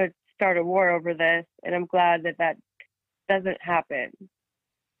 people could start a war over this, and I'm glad that doesn't happen.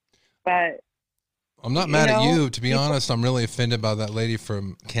 But I'm not mad at you. To be honest, I'm really offended by that lady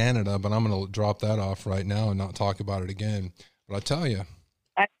from Canada, but I'm going to drop that off right now and not talk about it again. But I tell you,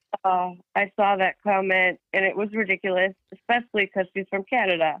 I saw that comment, and it was ridiculous, especially because she's from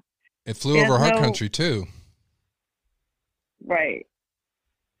Canada. It flew over our country, too. Right.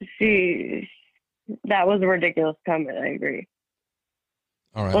 That was a ridiculous comment. I agree.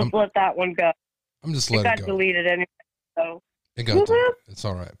 All right. Let's let that one go. I'm just letting it go. It got deleted anyway, so. It got deleted. It's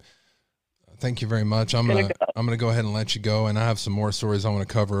all right. Thank you very much. I'm gonna go ahead and let you go, and I have some more stories I want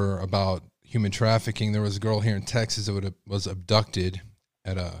to cover about human trafficking. There was a girl here in Texas that was abducted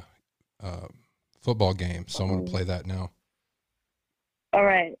at a football game, so I'm going to play that now. All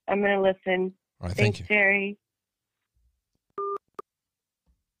right, I'm going to listen. All right, Thanks, thank you, Jerry.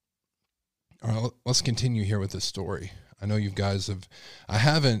 All right, let's continue here with this story. I know you guys I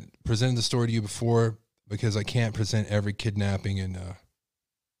haven't presented the story to you before because I can't present every kidnapping and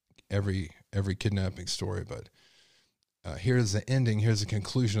every kidnapping story, but here's the ending. Here's the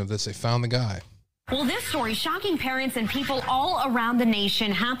conclusion of this. They found the guy. Well, this story shocking parents and people all around the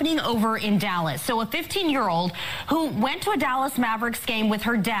nation, happening over in Dallas. So a 15-year-old who went to a Dallas Mavericks game with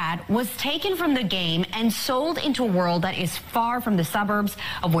her dad was taken from the game and sold into a world that is far from the suburbs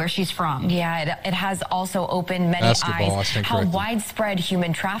of where she's from. Yeah, it has also opened many eyes how widespread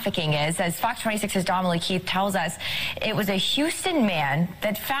human trafficking is. As Fox 26's Dominique Keith tells us, it was a Houston man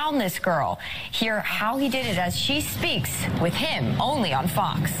that found this girl. Hear how he did it as she speaks with him only on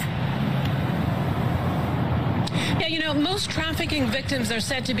Fox. Yeah, most trafficking victims are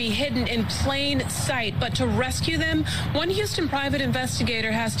said to be hidden in plain sight, but to rescue them, one Houston private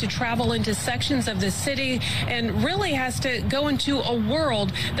investigator has to travel into sections of the city and really has to go into a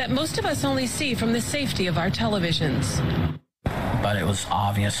world that most of us only see from the safety of our televisions. But it was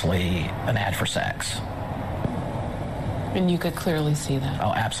obviously an ad for sex. And you could clearly see that.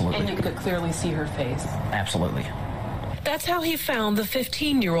 Oh, absolutely. And you could clearly see her face. Absolutely. That's how he found the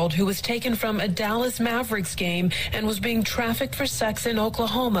 15-year-old who was taken from a Dallas Mavericks game and was being trafficked for sex in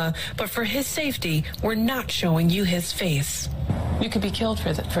Oklahoma. But for his safety, we're not showing you his face. You could be killed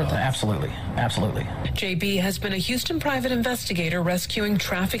for that. Absolutely. Absolutely. JB has been a Houston private investigator rescuing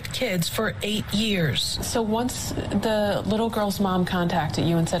trafficked kids for 8 years. So once the little girl's mom contacted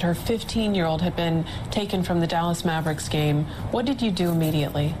you and said her 15-year-old had been taken from the Dallas Mavericks game, what did you do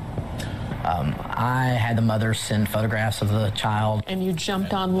immediately? I had the mother send photographs of the child. And you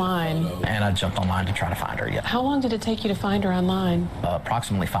jumped online? And I jumped online to try to find her, yeah. How long did it take you to find her online?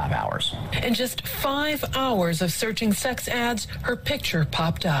 Approximately 5 hours. In just 5 hours of searching sex ads, her picture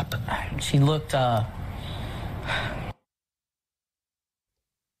popped up. She looked,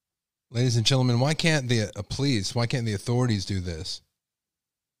 Ladies and gentlemen, why can't the authorities do this?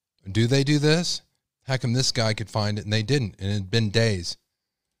 Do they do this? How come this guy could find it and they didn't? And it had been days.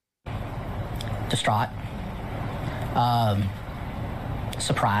 Distraught,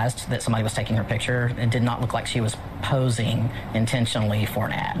 surprised that somebody was taking her picture. It did not look like she was posing intentionally for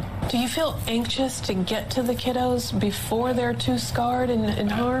an ad. Do you feel anxious to get to the kiddos before they're too scarred and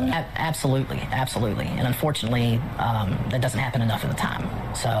harmed? Absolutely. And unfortunately, that doesn't happen enough of the time.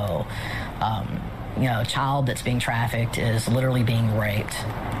 So, a child that's being trafficked is literally being raped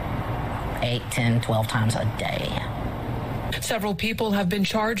 8, 10, 12 times a day. Several people have been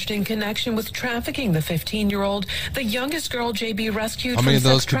charged in connection with trafficking the 15-year-old. The youngest girl JB rescued How many from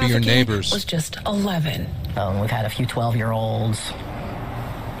of those sex could be your trafficking neighbors? was just 11. We've had a few 12-year-olds,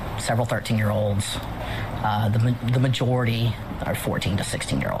 several 13-year-olds. The majority are 14 to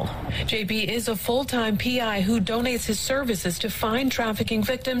 16-year-old. JB is a full-time PI who donates his services to find trafficking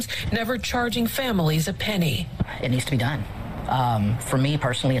victims, never charging families a penny. It needs to be done. For me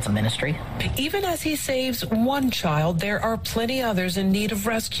personally, it's a ministry. Even as he saves one child, there are plenty others in need of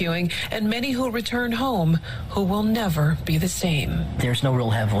rescuing, and many who return home who will never be the same. There's no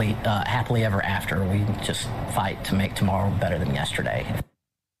real happily ever after. We just fight to make tomorrow better than yesterday.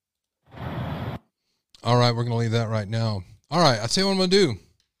 All right, we're going to leave that right now. All right, I'll tell you what I'm going to do.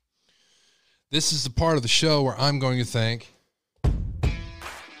 This is the part of the show where I'm going to thank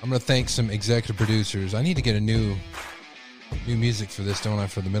some executive producers. I need to get a new music for this, don't I,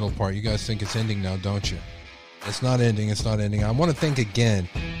 for the middle part. You guys think it's ending now, don't you? It's not ending. I want to thank again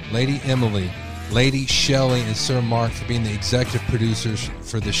Lady Emily, Lady Shelley, and Sir Mark for being the executive producers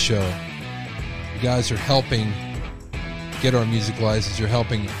for this show. You guys are helping get our music license. You're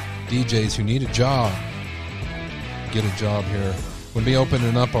helping DJs who need a job get a job here. We'll be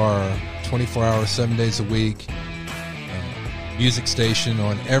opening up our 24-hour, 7 days a week music station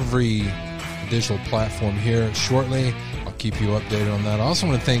on every digital platform here shortly. I'll keep you updated on that. I also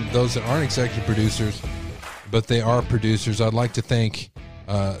want to thank those that aren't executive producers, but they are producers. I'd like to thank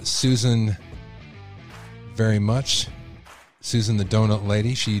Susan very much. Susan, the donut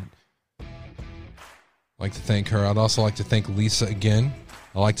lady. She'd like to thank her. I'd also like to thank Lisa again.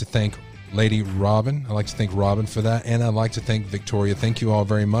 I'd like to thank Lady Robin. I'd like to thank Robin for that. And I'd like to thank Victoria. Thank you all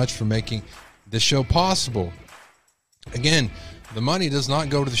very much for making this show possible. Again, the money does not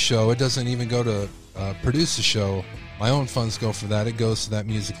go to the show. It doesn't even go to produce the show. My own funds go for that. It goes to that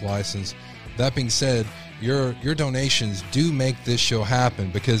music license. That being said, your donations do make this show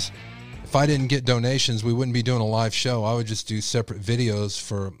happen, because if I didn't get donations, we wouldn't be doing a live show. I would just do separate videos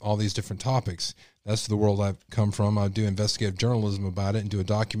for all these different topics. That's the world I've come from. I would do investigative journalism about it and do a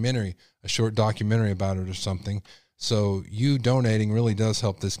documentary, a short documentary about it or something. So you donating really does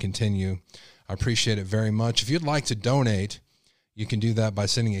help this continue. I appreciate it very much. If you'd like to donate, you can do that by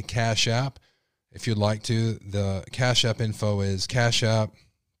sending a Cash App. If you'd like to, the Cash App info is Cash App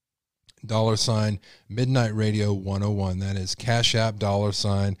 $ Midnight Radio 101. That is Cash App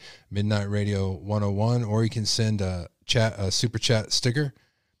 $ Midnight Radio 101. Or you can send a super chat sticker,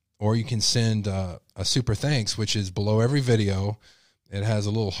 or you can send a super thanks, which is below every video. It has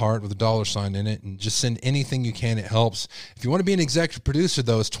a little heart with a $ in it, and just send anything you can. It helps. If you want to be an executive producer,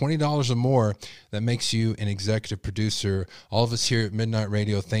 though, it's $20 or more. That makes you an executive producer. All of us here at Midnight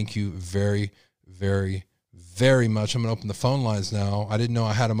Radio, thank you very, very, very much. I'm going to open the phone lines now. I didn't know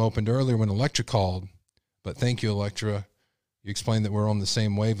I had them opened earlier when Electra called, but thank you, Electra. You explained that we're on the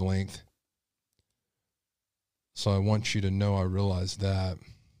same wavelength. So I want you to know I realize that.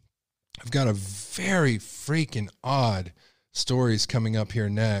 I've got a very freaking odd stories coming up here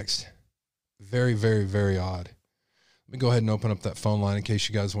next. Very, very, very odd. Let me go ahead and open up that phone line in case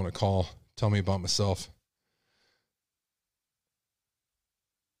you guys want to call. Tell me about myself.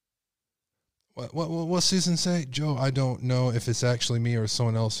 What Susan say? Joe, I don't know if it's actually me or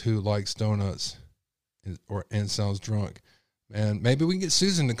someone else who likes donuts and sounds drunk. Man, maybe we can get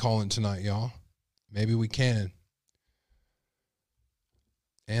Susan to call in tonight, y'all. Maybe we can.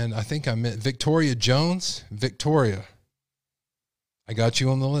 And I think I meant Victoria Jones. Victoria, I got you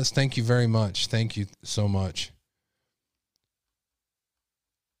on the list. Thank you very much. Thank you so much.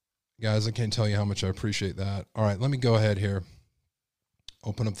 Guys, I can't tell you how much I appreciate that. All right, let me go ahead here.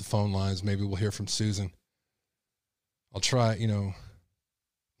 Open up the phone lines. Maybe we'll hear from Susan. I'll try, do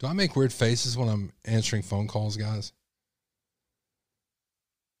I make weird faces when I'm answering phone calls, guys?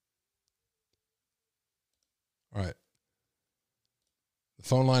 All right. The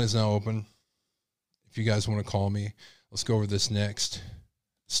phone line is now open. If you guys want to call me, let's go over this next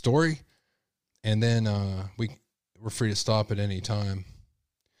story, and then we're free to stop at any time.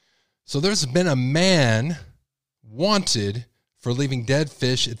 So there's been a man wanted for leaving dead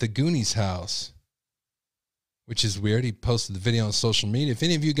fish at the Goonies house, which is weird. He posted the video on social media. If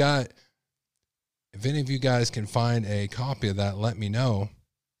any of you guys can find a copy of that, let me know.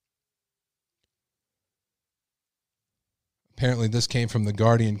 Apparently this came from The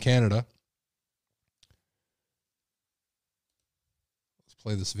Guardian Canada. Let's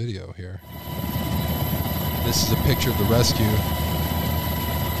play this video here. This is a picture of the rescue.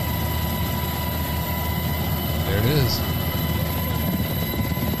 There it is.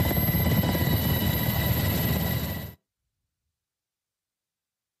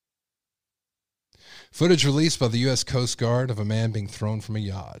 Footage released by the U.S. Coast Guard of a man being thrown from a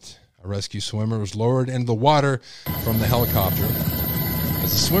yacht. A rescue swimmer was lowered into the water from the helicopter.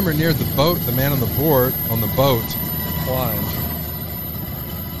 As the swimmer neared the boat, the man on the boat climbed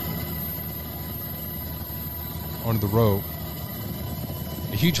onto the rope.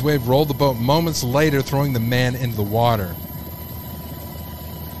 A huge wave rolled the boat moments later, throwing the man into the water.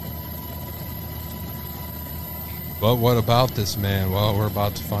 But what about this man? Well, we're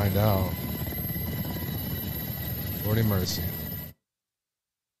about to find out. Lordy mercy.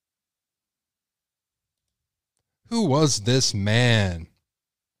 Who was this man?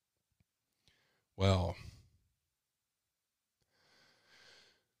 Well,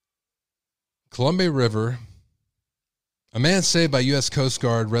 Columbia River. A man saved by U.S. Coast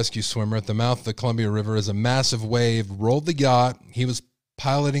Guard rescue swimmer at the mouth of the Columbia River as a massive wave rolled the yacht he was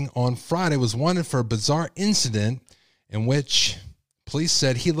piloting on Friday was wanted for a bizarre incident in which police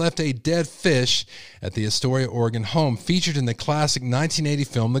said he left a dead fish at the Astoria, Oregon home featured in the classic 1980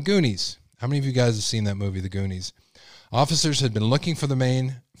 film The Goonies. How many of you guys have seen that movie, The Goonies? Officers had been looking for the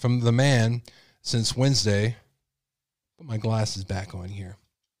man since Wednesday. Put my glasses back on here.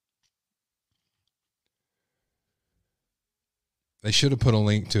 They should have put a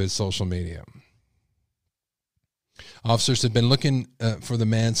link to his social media. Officers had been looking for the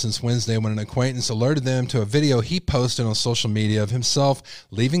man since Wednesday when an acquaintance alerted them to a video he posted on social media of himself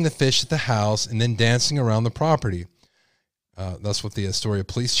leaving the fish at the house and then dancing around the property. That's what the Astoria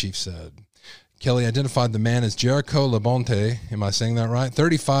police chief said. Kelly identified the man as Jericho Labonte. Am I saying that right?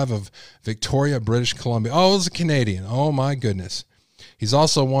 35 of Victoria, British Columbia. Oh, he's a Canadian. Oh, my goodness. He's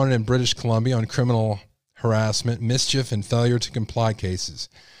also wanted in British Columbia on criminal harassment, mischief, and failure to comply cases.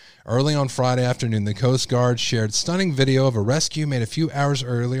 Early on Friday afternoon, the Coast Guard shared stunning video of a rescue made a few hours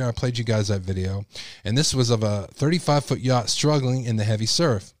earlier. I played you guys that video. And this was of a 35-foot yacht struggling in the heavy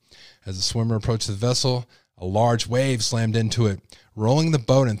surf. As the swimmer approached the vessel, a large wave slammed into it, rolling the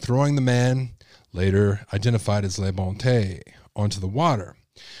boat and throwing the man, later identified as Le Bonte, onto the water.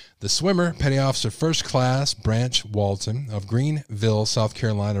 The swimmer, Petty Officer First Class Branch Walton of Greenville, South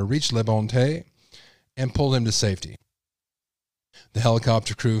Carolina, reached Le Bonte and pulled him to safety. The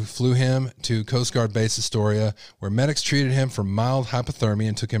helicopter crew flew him to Coast Guard Base Astoria, where medics treated him for mild hypothermia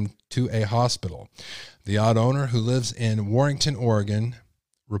and took him to a hospital. The yacht owner, who lives in Warrington, Oregon,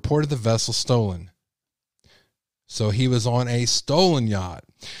 reported the vessel stolen. So he was on a stolen yacht.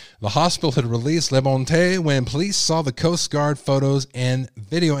 The hospital had released Le Bonte when police saw the Coast Guard photos and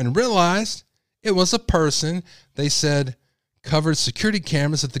video and realized it was a person they said covered security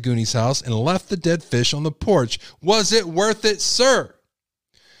cameras at the Goonies house and left the dead fish on the porch. Was it worth it, sir?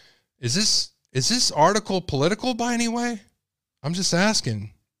 Is this article political by any way? I'm just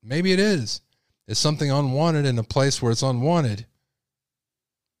asking. Maybe it is. Is something unwanted in a place where it's unwanted?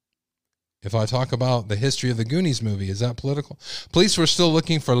 If I talk about the history of the Goonies movie, is that political? Police were still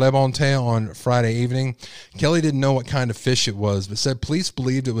looking for Le Bonte on Friday evening. Kelly didn't know what kind of fish it was, but said police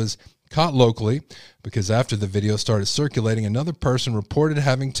believed it was caught locally because after the video started circulating, another person reported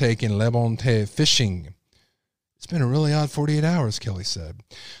having taken Le Bonte fishing. It's been a really odd 48 hours, Kelly said.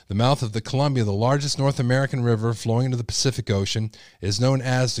 The mouth of the Columbia, the largest North American river flowing into the Pacific Ocean, is known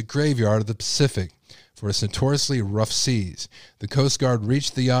as the graveyard of the Pacific for its notoriously rough seas. The Coast Guard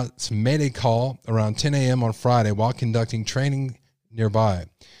reached the yacht's mayday call around 10 a.m. on Friday while conducting training nearby.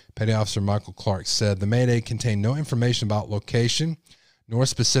 Petty Officer Michael Clark said the mayday contained no information about location nor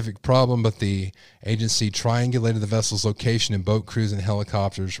specific problem, but the agency triangulated the vessel's location and boat crews and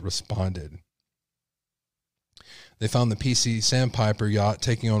helicopters responded. They found the PC Sandpiper yacht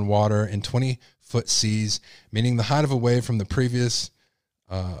taking on water in 20-foot seas, meaning the height of a wave from the previous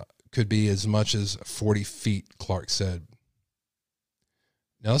could be as much as 40 feet, Clark said.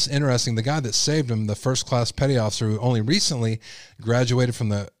 Now, it's interesting. The guy that saved him, the first-class petty officer who only recently graduated from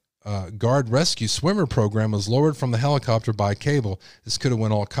the Guard Rescue Swimmer Program, was lowered from the helicopter by cable. This could have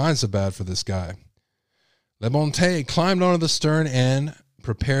went all kinds of bad for this guy. Le Bonte climbed onto the stern and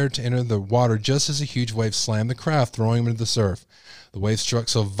prepared to enter the water just as a huge wave slammed the craft, throwing him into the surf. The wave struck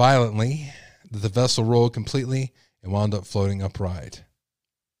so violently that the vessel rolled completely and wound up floating upright.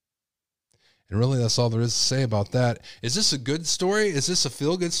 And really, that's all there is to say about that. Is this a good story? Is this a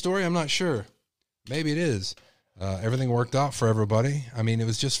feel-good story? I'm not sure. Maybe it is. Everything worked out for everybody. I mean, it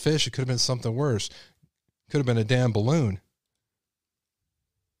was just fish. It could have been something worse. Could have been a damn balloon.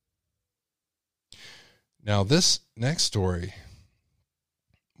 Now, this next story,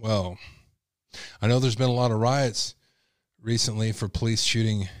 well, I know there's been a lot of riots recently for police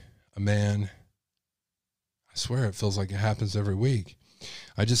shooting a man. I swear it feels like it happens every week.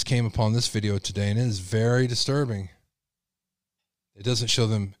 I just came upon this video today, and it is very disturbing. It doesn't show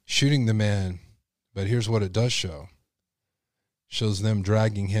them shooting the man, But here's what it does show. Shows them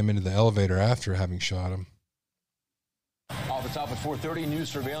dragging him into the elevator after having shot him. Off the top at 4:30, new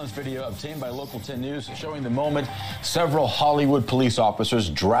surveillance video obtained by Local 10 News showing the moment several Hollywood police officers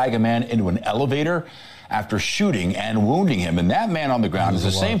drag a man into an elevator after shooting and wounding him. And that man on the ground is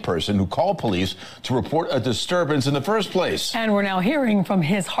the same person who called police to report a disturbance in the first place. And we're now hearing from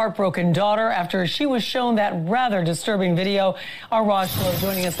his heartbroken daughter after she was shown that rather disturbing video. Our Rosh Lowe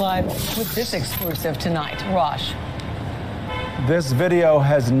joining us live with this exclusive tonight. Rosh. This video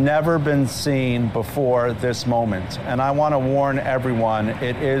has never been seen before this moment, and I want to warn everyone,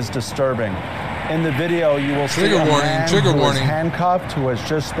 it is disturbing. In the video, you will see a man who is handcuffed, who has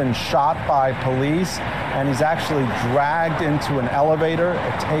just been shot by police, and he's actually dragged into an elevator.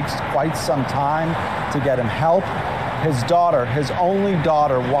 It takes quite some time to get him help. His daughter, his only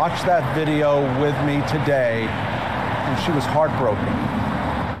daughter, watched that video with me today, and she was heartbroken.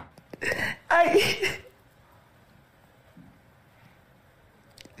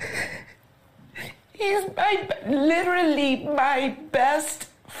 He's literally my best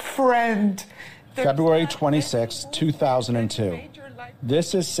friend. February 26, 2002.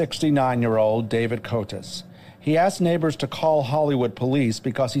 This is 69-year-old David Kotis. He asked neighbors to call Hollywood police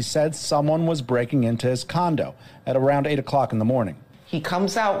because he said someone was breaking into his condo at around 8 o'clock in the morning. He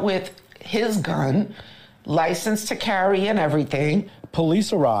comes out with his gun, license to carry and everything.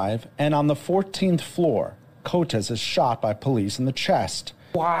 Police arrive, and on the 14th floor, Kotis is shot by police in the chest.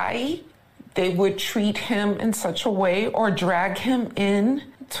 Why they would treat him in such a way or drag him in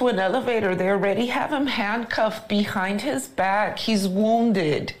to an elevator? They already have him handcuffed behind his back. He's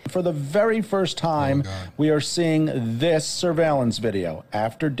wounded. For the very first time, we are seeing this surveillance video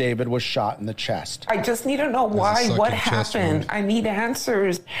after David was shot in the chest. I just need to know why, what happened. I need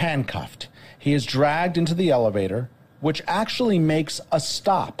answers. Handcuffed. He is dragged into the elevator, which actually makes a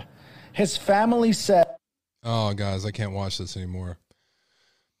stop. His family said... Oh, guys, I can't watch this anymore.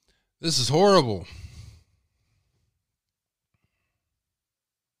 This is horrible.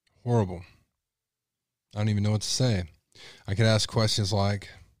 Horrible. I don't even know what to say. I could ask questions like,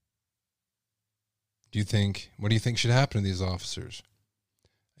 what do you think should happen to these officers?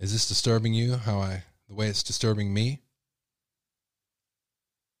 Is this disturbing you, the way it's disturbing me?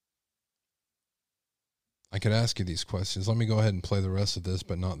 I could ask you these questions. Let me go ahead and play the rest of this,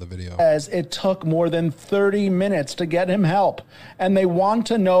 but not the video. As it took more than 30 minutes to get him help, and they want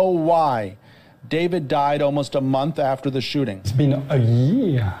to know why. David died almost a month after the shooting. It's been a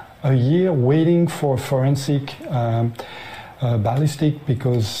year waiting for forensic ballistic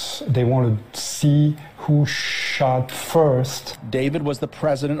because they want to see who shot first. David was the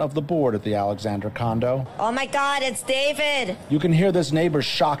president of the board at the Alexander condo. Oh my God, it's David. You can hear this neighbor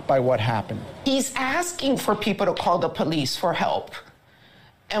shocked by what happened. He's asking for people to call the police for help.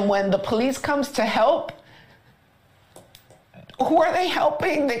 And when the police comes to help, who are they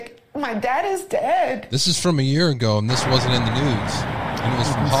helping? My dad is dead. This is from a year ago, and this wasn't in the news. And it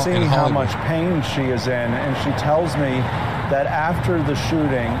was from Hollywood. You can see how much pain she is in, and she tells me that after the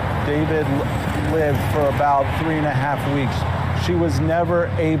shooting, David lived for about 3.5 weeks. She was never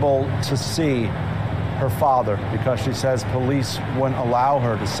able to see her father because she says police wouldn't allow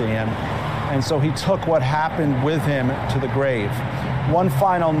her to see him. And so he took what happened with him to the grave. One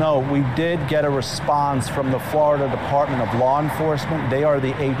final note, we did get a response from the Florida Department of Law Enforcement. They are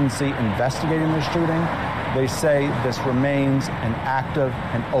the agency investigating the shooting. They say this remains an active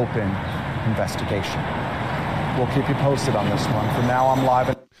and open investigation. We'll keep you posted on this one. For now, I'm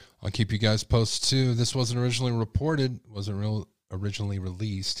live. I'll keep you guys posted too. This wasn't originally reported, wasn't originally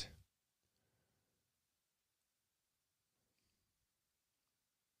released.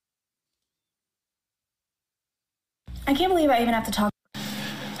 I can't believe I even have to talk.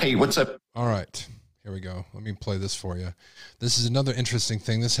 Hey, what's up? All right, here we go. Let me play this for you. This is another interesting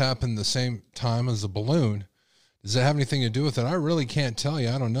thing. This happened the same time as the balloon. Does it have anything to do with it? I really can't tell you.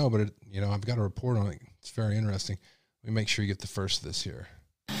 I don't know, but I've got a report on it. It's very interesting. Let me make sure you get the first of this here.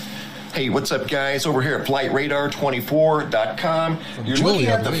 Hey, what's up, guys? Over here at FlightRadar24.com, you're looking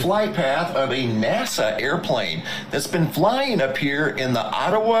at the flight path of a NASA airplane that's been flying up here in the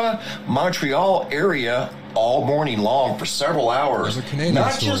Ottawa, Montreal area all morning long for several hours.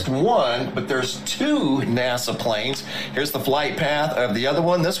 Not just one, but there's two NASA planes. Here's the flight path of the other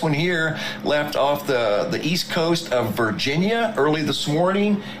one. This one here left off the east coast of Virginia early this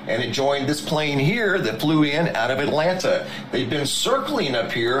morning, and it joined this plane here that flew in out of Atlanta. They've been circling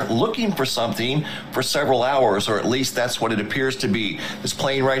up here looking for something for several hours, or at least that's what it appears to be. This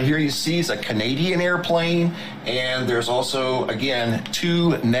plane right here you see is a Canadian airplane, And there's also, again, 2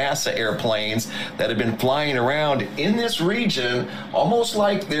 NASA airplanes that have been flying around in this region, almost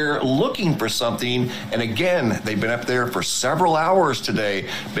like they're looking for something. And again, they've been up there for several hours today,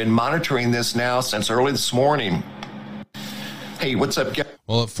 been monitoring this now since early this morning. Hey, what's up, guys?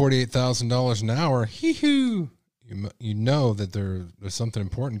 Well, at $48,000 an hour, hee-hoo, you know that there's something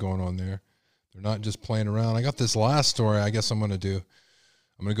important going on there. They're not just playing around. I got this last story I guess I'm going to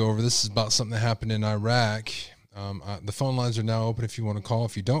go over. This is about something that happened in Iraq. The phone lines are now open if you want to call.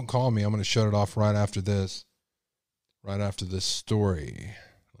 If you don't call me, I'm going to shut it off right after this story.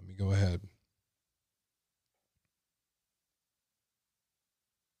 Let me go ahead.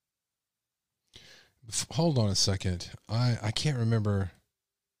 Hold on a second. I can't remember.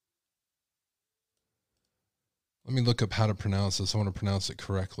 Let me look up how to pronounce this. I want to pronounce it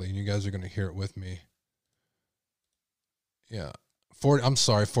correctly, and you guys are going to hear it with me. Yeah.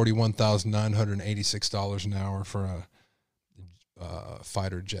 $41,986 an hour for a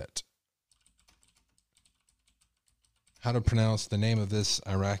fighter jet. How to pronounce the name of this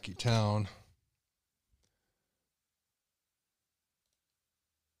Iraqi town.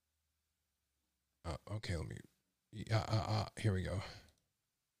 Okay, let me. Here we go.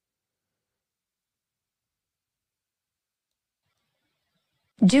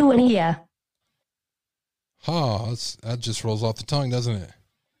 Duania. That just rolls off the tongue, doesn't it?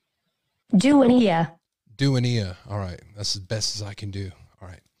 Duania. Duania. All right. That's as best as I can do. All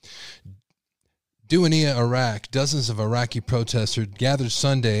right. Duania, Iraq. Dozens of Iraqi protesters gathered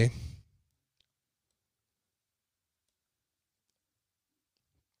Sunday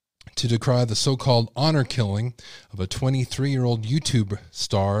to decry the so-called honor killing of a 23-year-old YouTube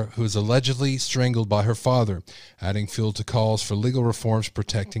star who is allegedly strangled by her father, adding fuel to calls for legal reforms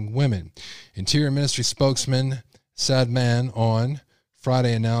protecting women. Interior Ministry spokesman Sadman on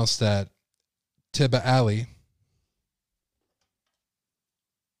Friday announced that Tiba Ali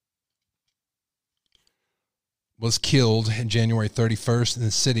was killed on January 31st in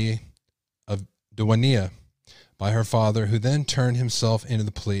the city of Duania by her father, who then turned himself into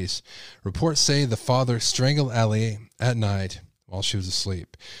the police. Reports say the father strangled Ali at night while she was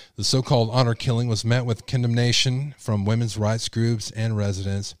asleep. The so-called honor killing was met with condemnation from women's rights groups and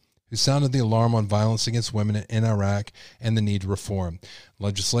residents who sounded the alarm on violence against women in Iraq and the need to reform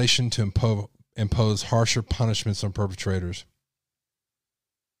legislation to impose harsher punishments on perpetrators.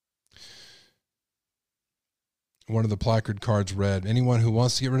 One of the placard cards read, "Anyone who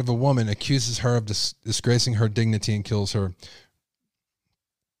wants to get rid of a woman accuses her of disgracing her dignity and kills her."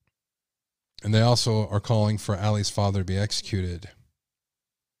 And they also are calling for Ali's father to be executed.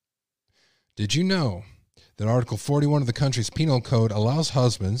 Did you know that Article 41 of the country's penal code allows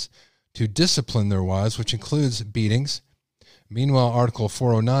husbands to discipline their wives, which includes beatings? Meanwhile, Article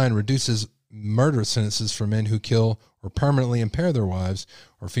 409 reduces murder sentences for men who kill or permanently impair their wives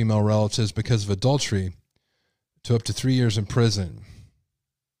or female relatives because of adultery to up to 3 years in prison.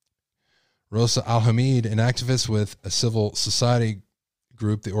 Rosa Al-Hamid, an activist with a civil society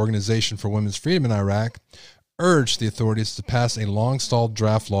group, the Organization for Women's Freedom in Iraq, urged the authorities to pass a long-stalled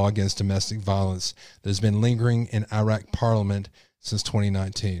draft law against domestic violence that has been lingering in Iraq parliament since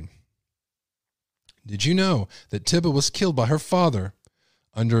 2019. Did you know that Tiba was killed by her father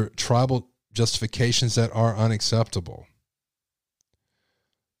under tribal justifications that are unacceptable?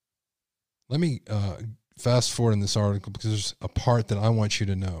 Let me fast forward in this article because there's a part that I want you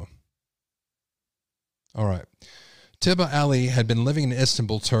to know. All right. Tiba Ali had been living in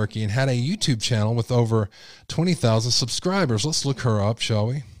Istanbul, Turkey, and had a YouTube channel with over 20,000 subscribers. Let's look her up, shall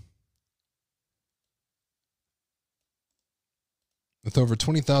we? With over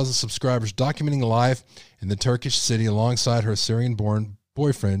 20,000 subscribers documenting life in the Turkish city alongside her Syrian-born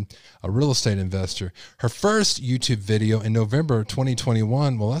boyfriend, a real estate investor. Her first YouTube video in November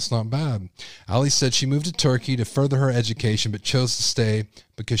 2021, well, that's not bad. Ali said she moved to Turkey to further her education but chose to stay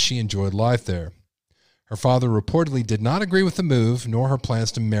because she enjoyed life there. Her father reportedly did not agree with the move, nor her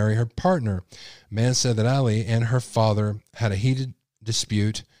plans to marry her partner. Man said that Ali and her father had a heated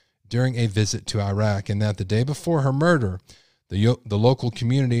dispute during a visit to Iraq, and that the day before her murder, the local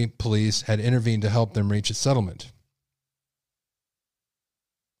community police had intervened to help them reach a settlement.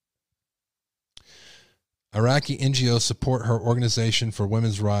 Iraqi NGOs support her organization for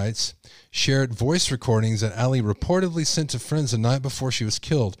women's rights, shared voice recordings that Ali reportedly sent to friends the night before she was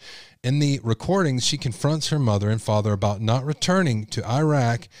killed. In the recordings, she confronts her mother and father about not returning to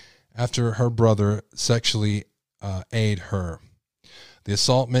Iraq after her brother sexually aided her. The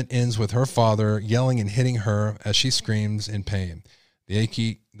assaultment ends with her father yelling and hitting her as she screams in pain.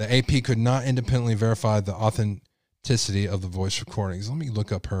 The AP could not independently verify the authenticity of the voice recordings. Let me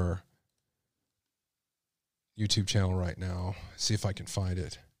look up her YouTube channel right now. See if I can find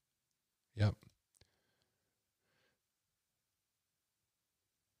it. Yep.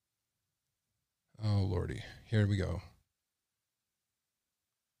 Oh, Lordy. Here we go.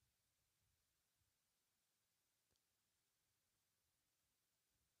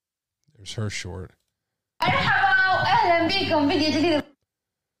 There's her short. مرحبا واهلا بكم فيديو جديد.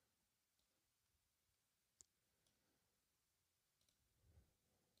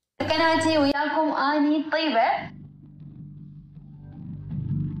 قناتي وياكم اني طيبه.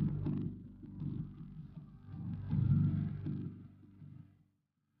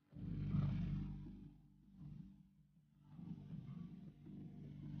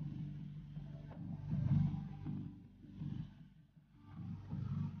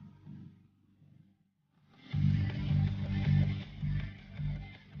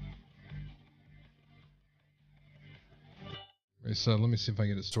 So let me see if I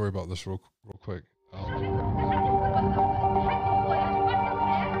can get a story about this real quick.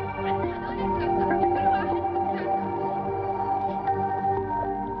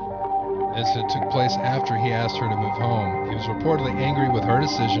 It took place after he asked her to move home. He was reportedly angry with her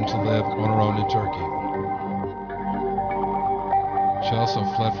decision to live on her own in Turkey. She also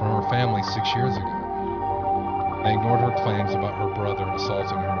fled from her family 6 years ago. They ignored her claims about her brother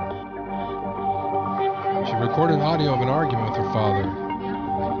assaulting her. She recorded audio of an argument with her father.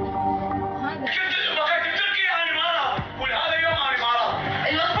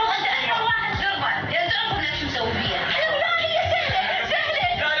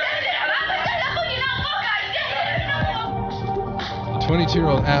 The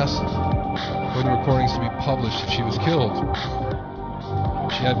 22-year-old asked for the recordings to be published if she was killed.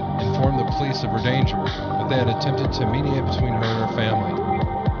 She had informed the police of her danger, but they had attempted to mediate between her and her family.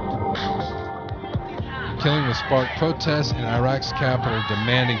 Killing will spark protests in Iraq's capital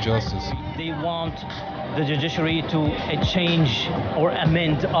demanding justice. They want the judiciary to change or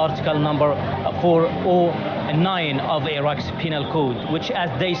amend article number 409 of Iraq's penal code, which,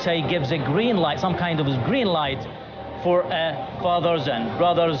 as they say, gives a green light, some kind of green light for fathers and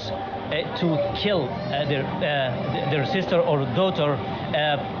brothers to kill their sister or daughter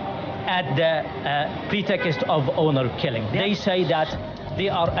at the pretext of honor killing. They say that they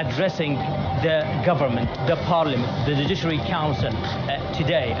are addressing the government, the parliament, the judiciary council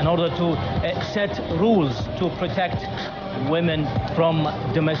today in order to set rules to protect women from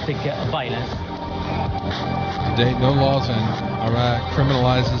domestic violence. To date, no laws in Iraq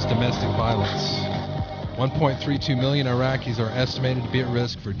criminalizes domestic violence. 1.32 million Iraqis are estimated to be at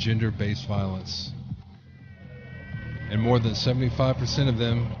risk for gender-based violence. And more than 75% of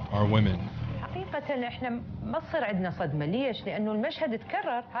them are women. حقيقة احنا ما تصير عندنا صدمة، ليش؟ لأنه المشهد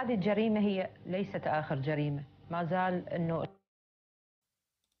تكرر، هذه الجريمة هي ليست آخر جريمة، ما زال إنه.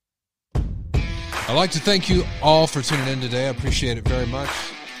 I'd like to thank you all for tuning in today. I appreciate it very much.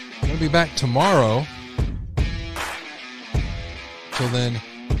 I'm going to be back tomorrow. Till then,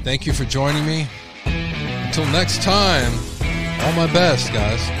 thank you for joining me. Until next time, all my best,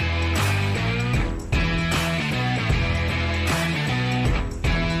 guys.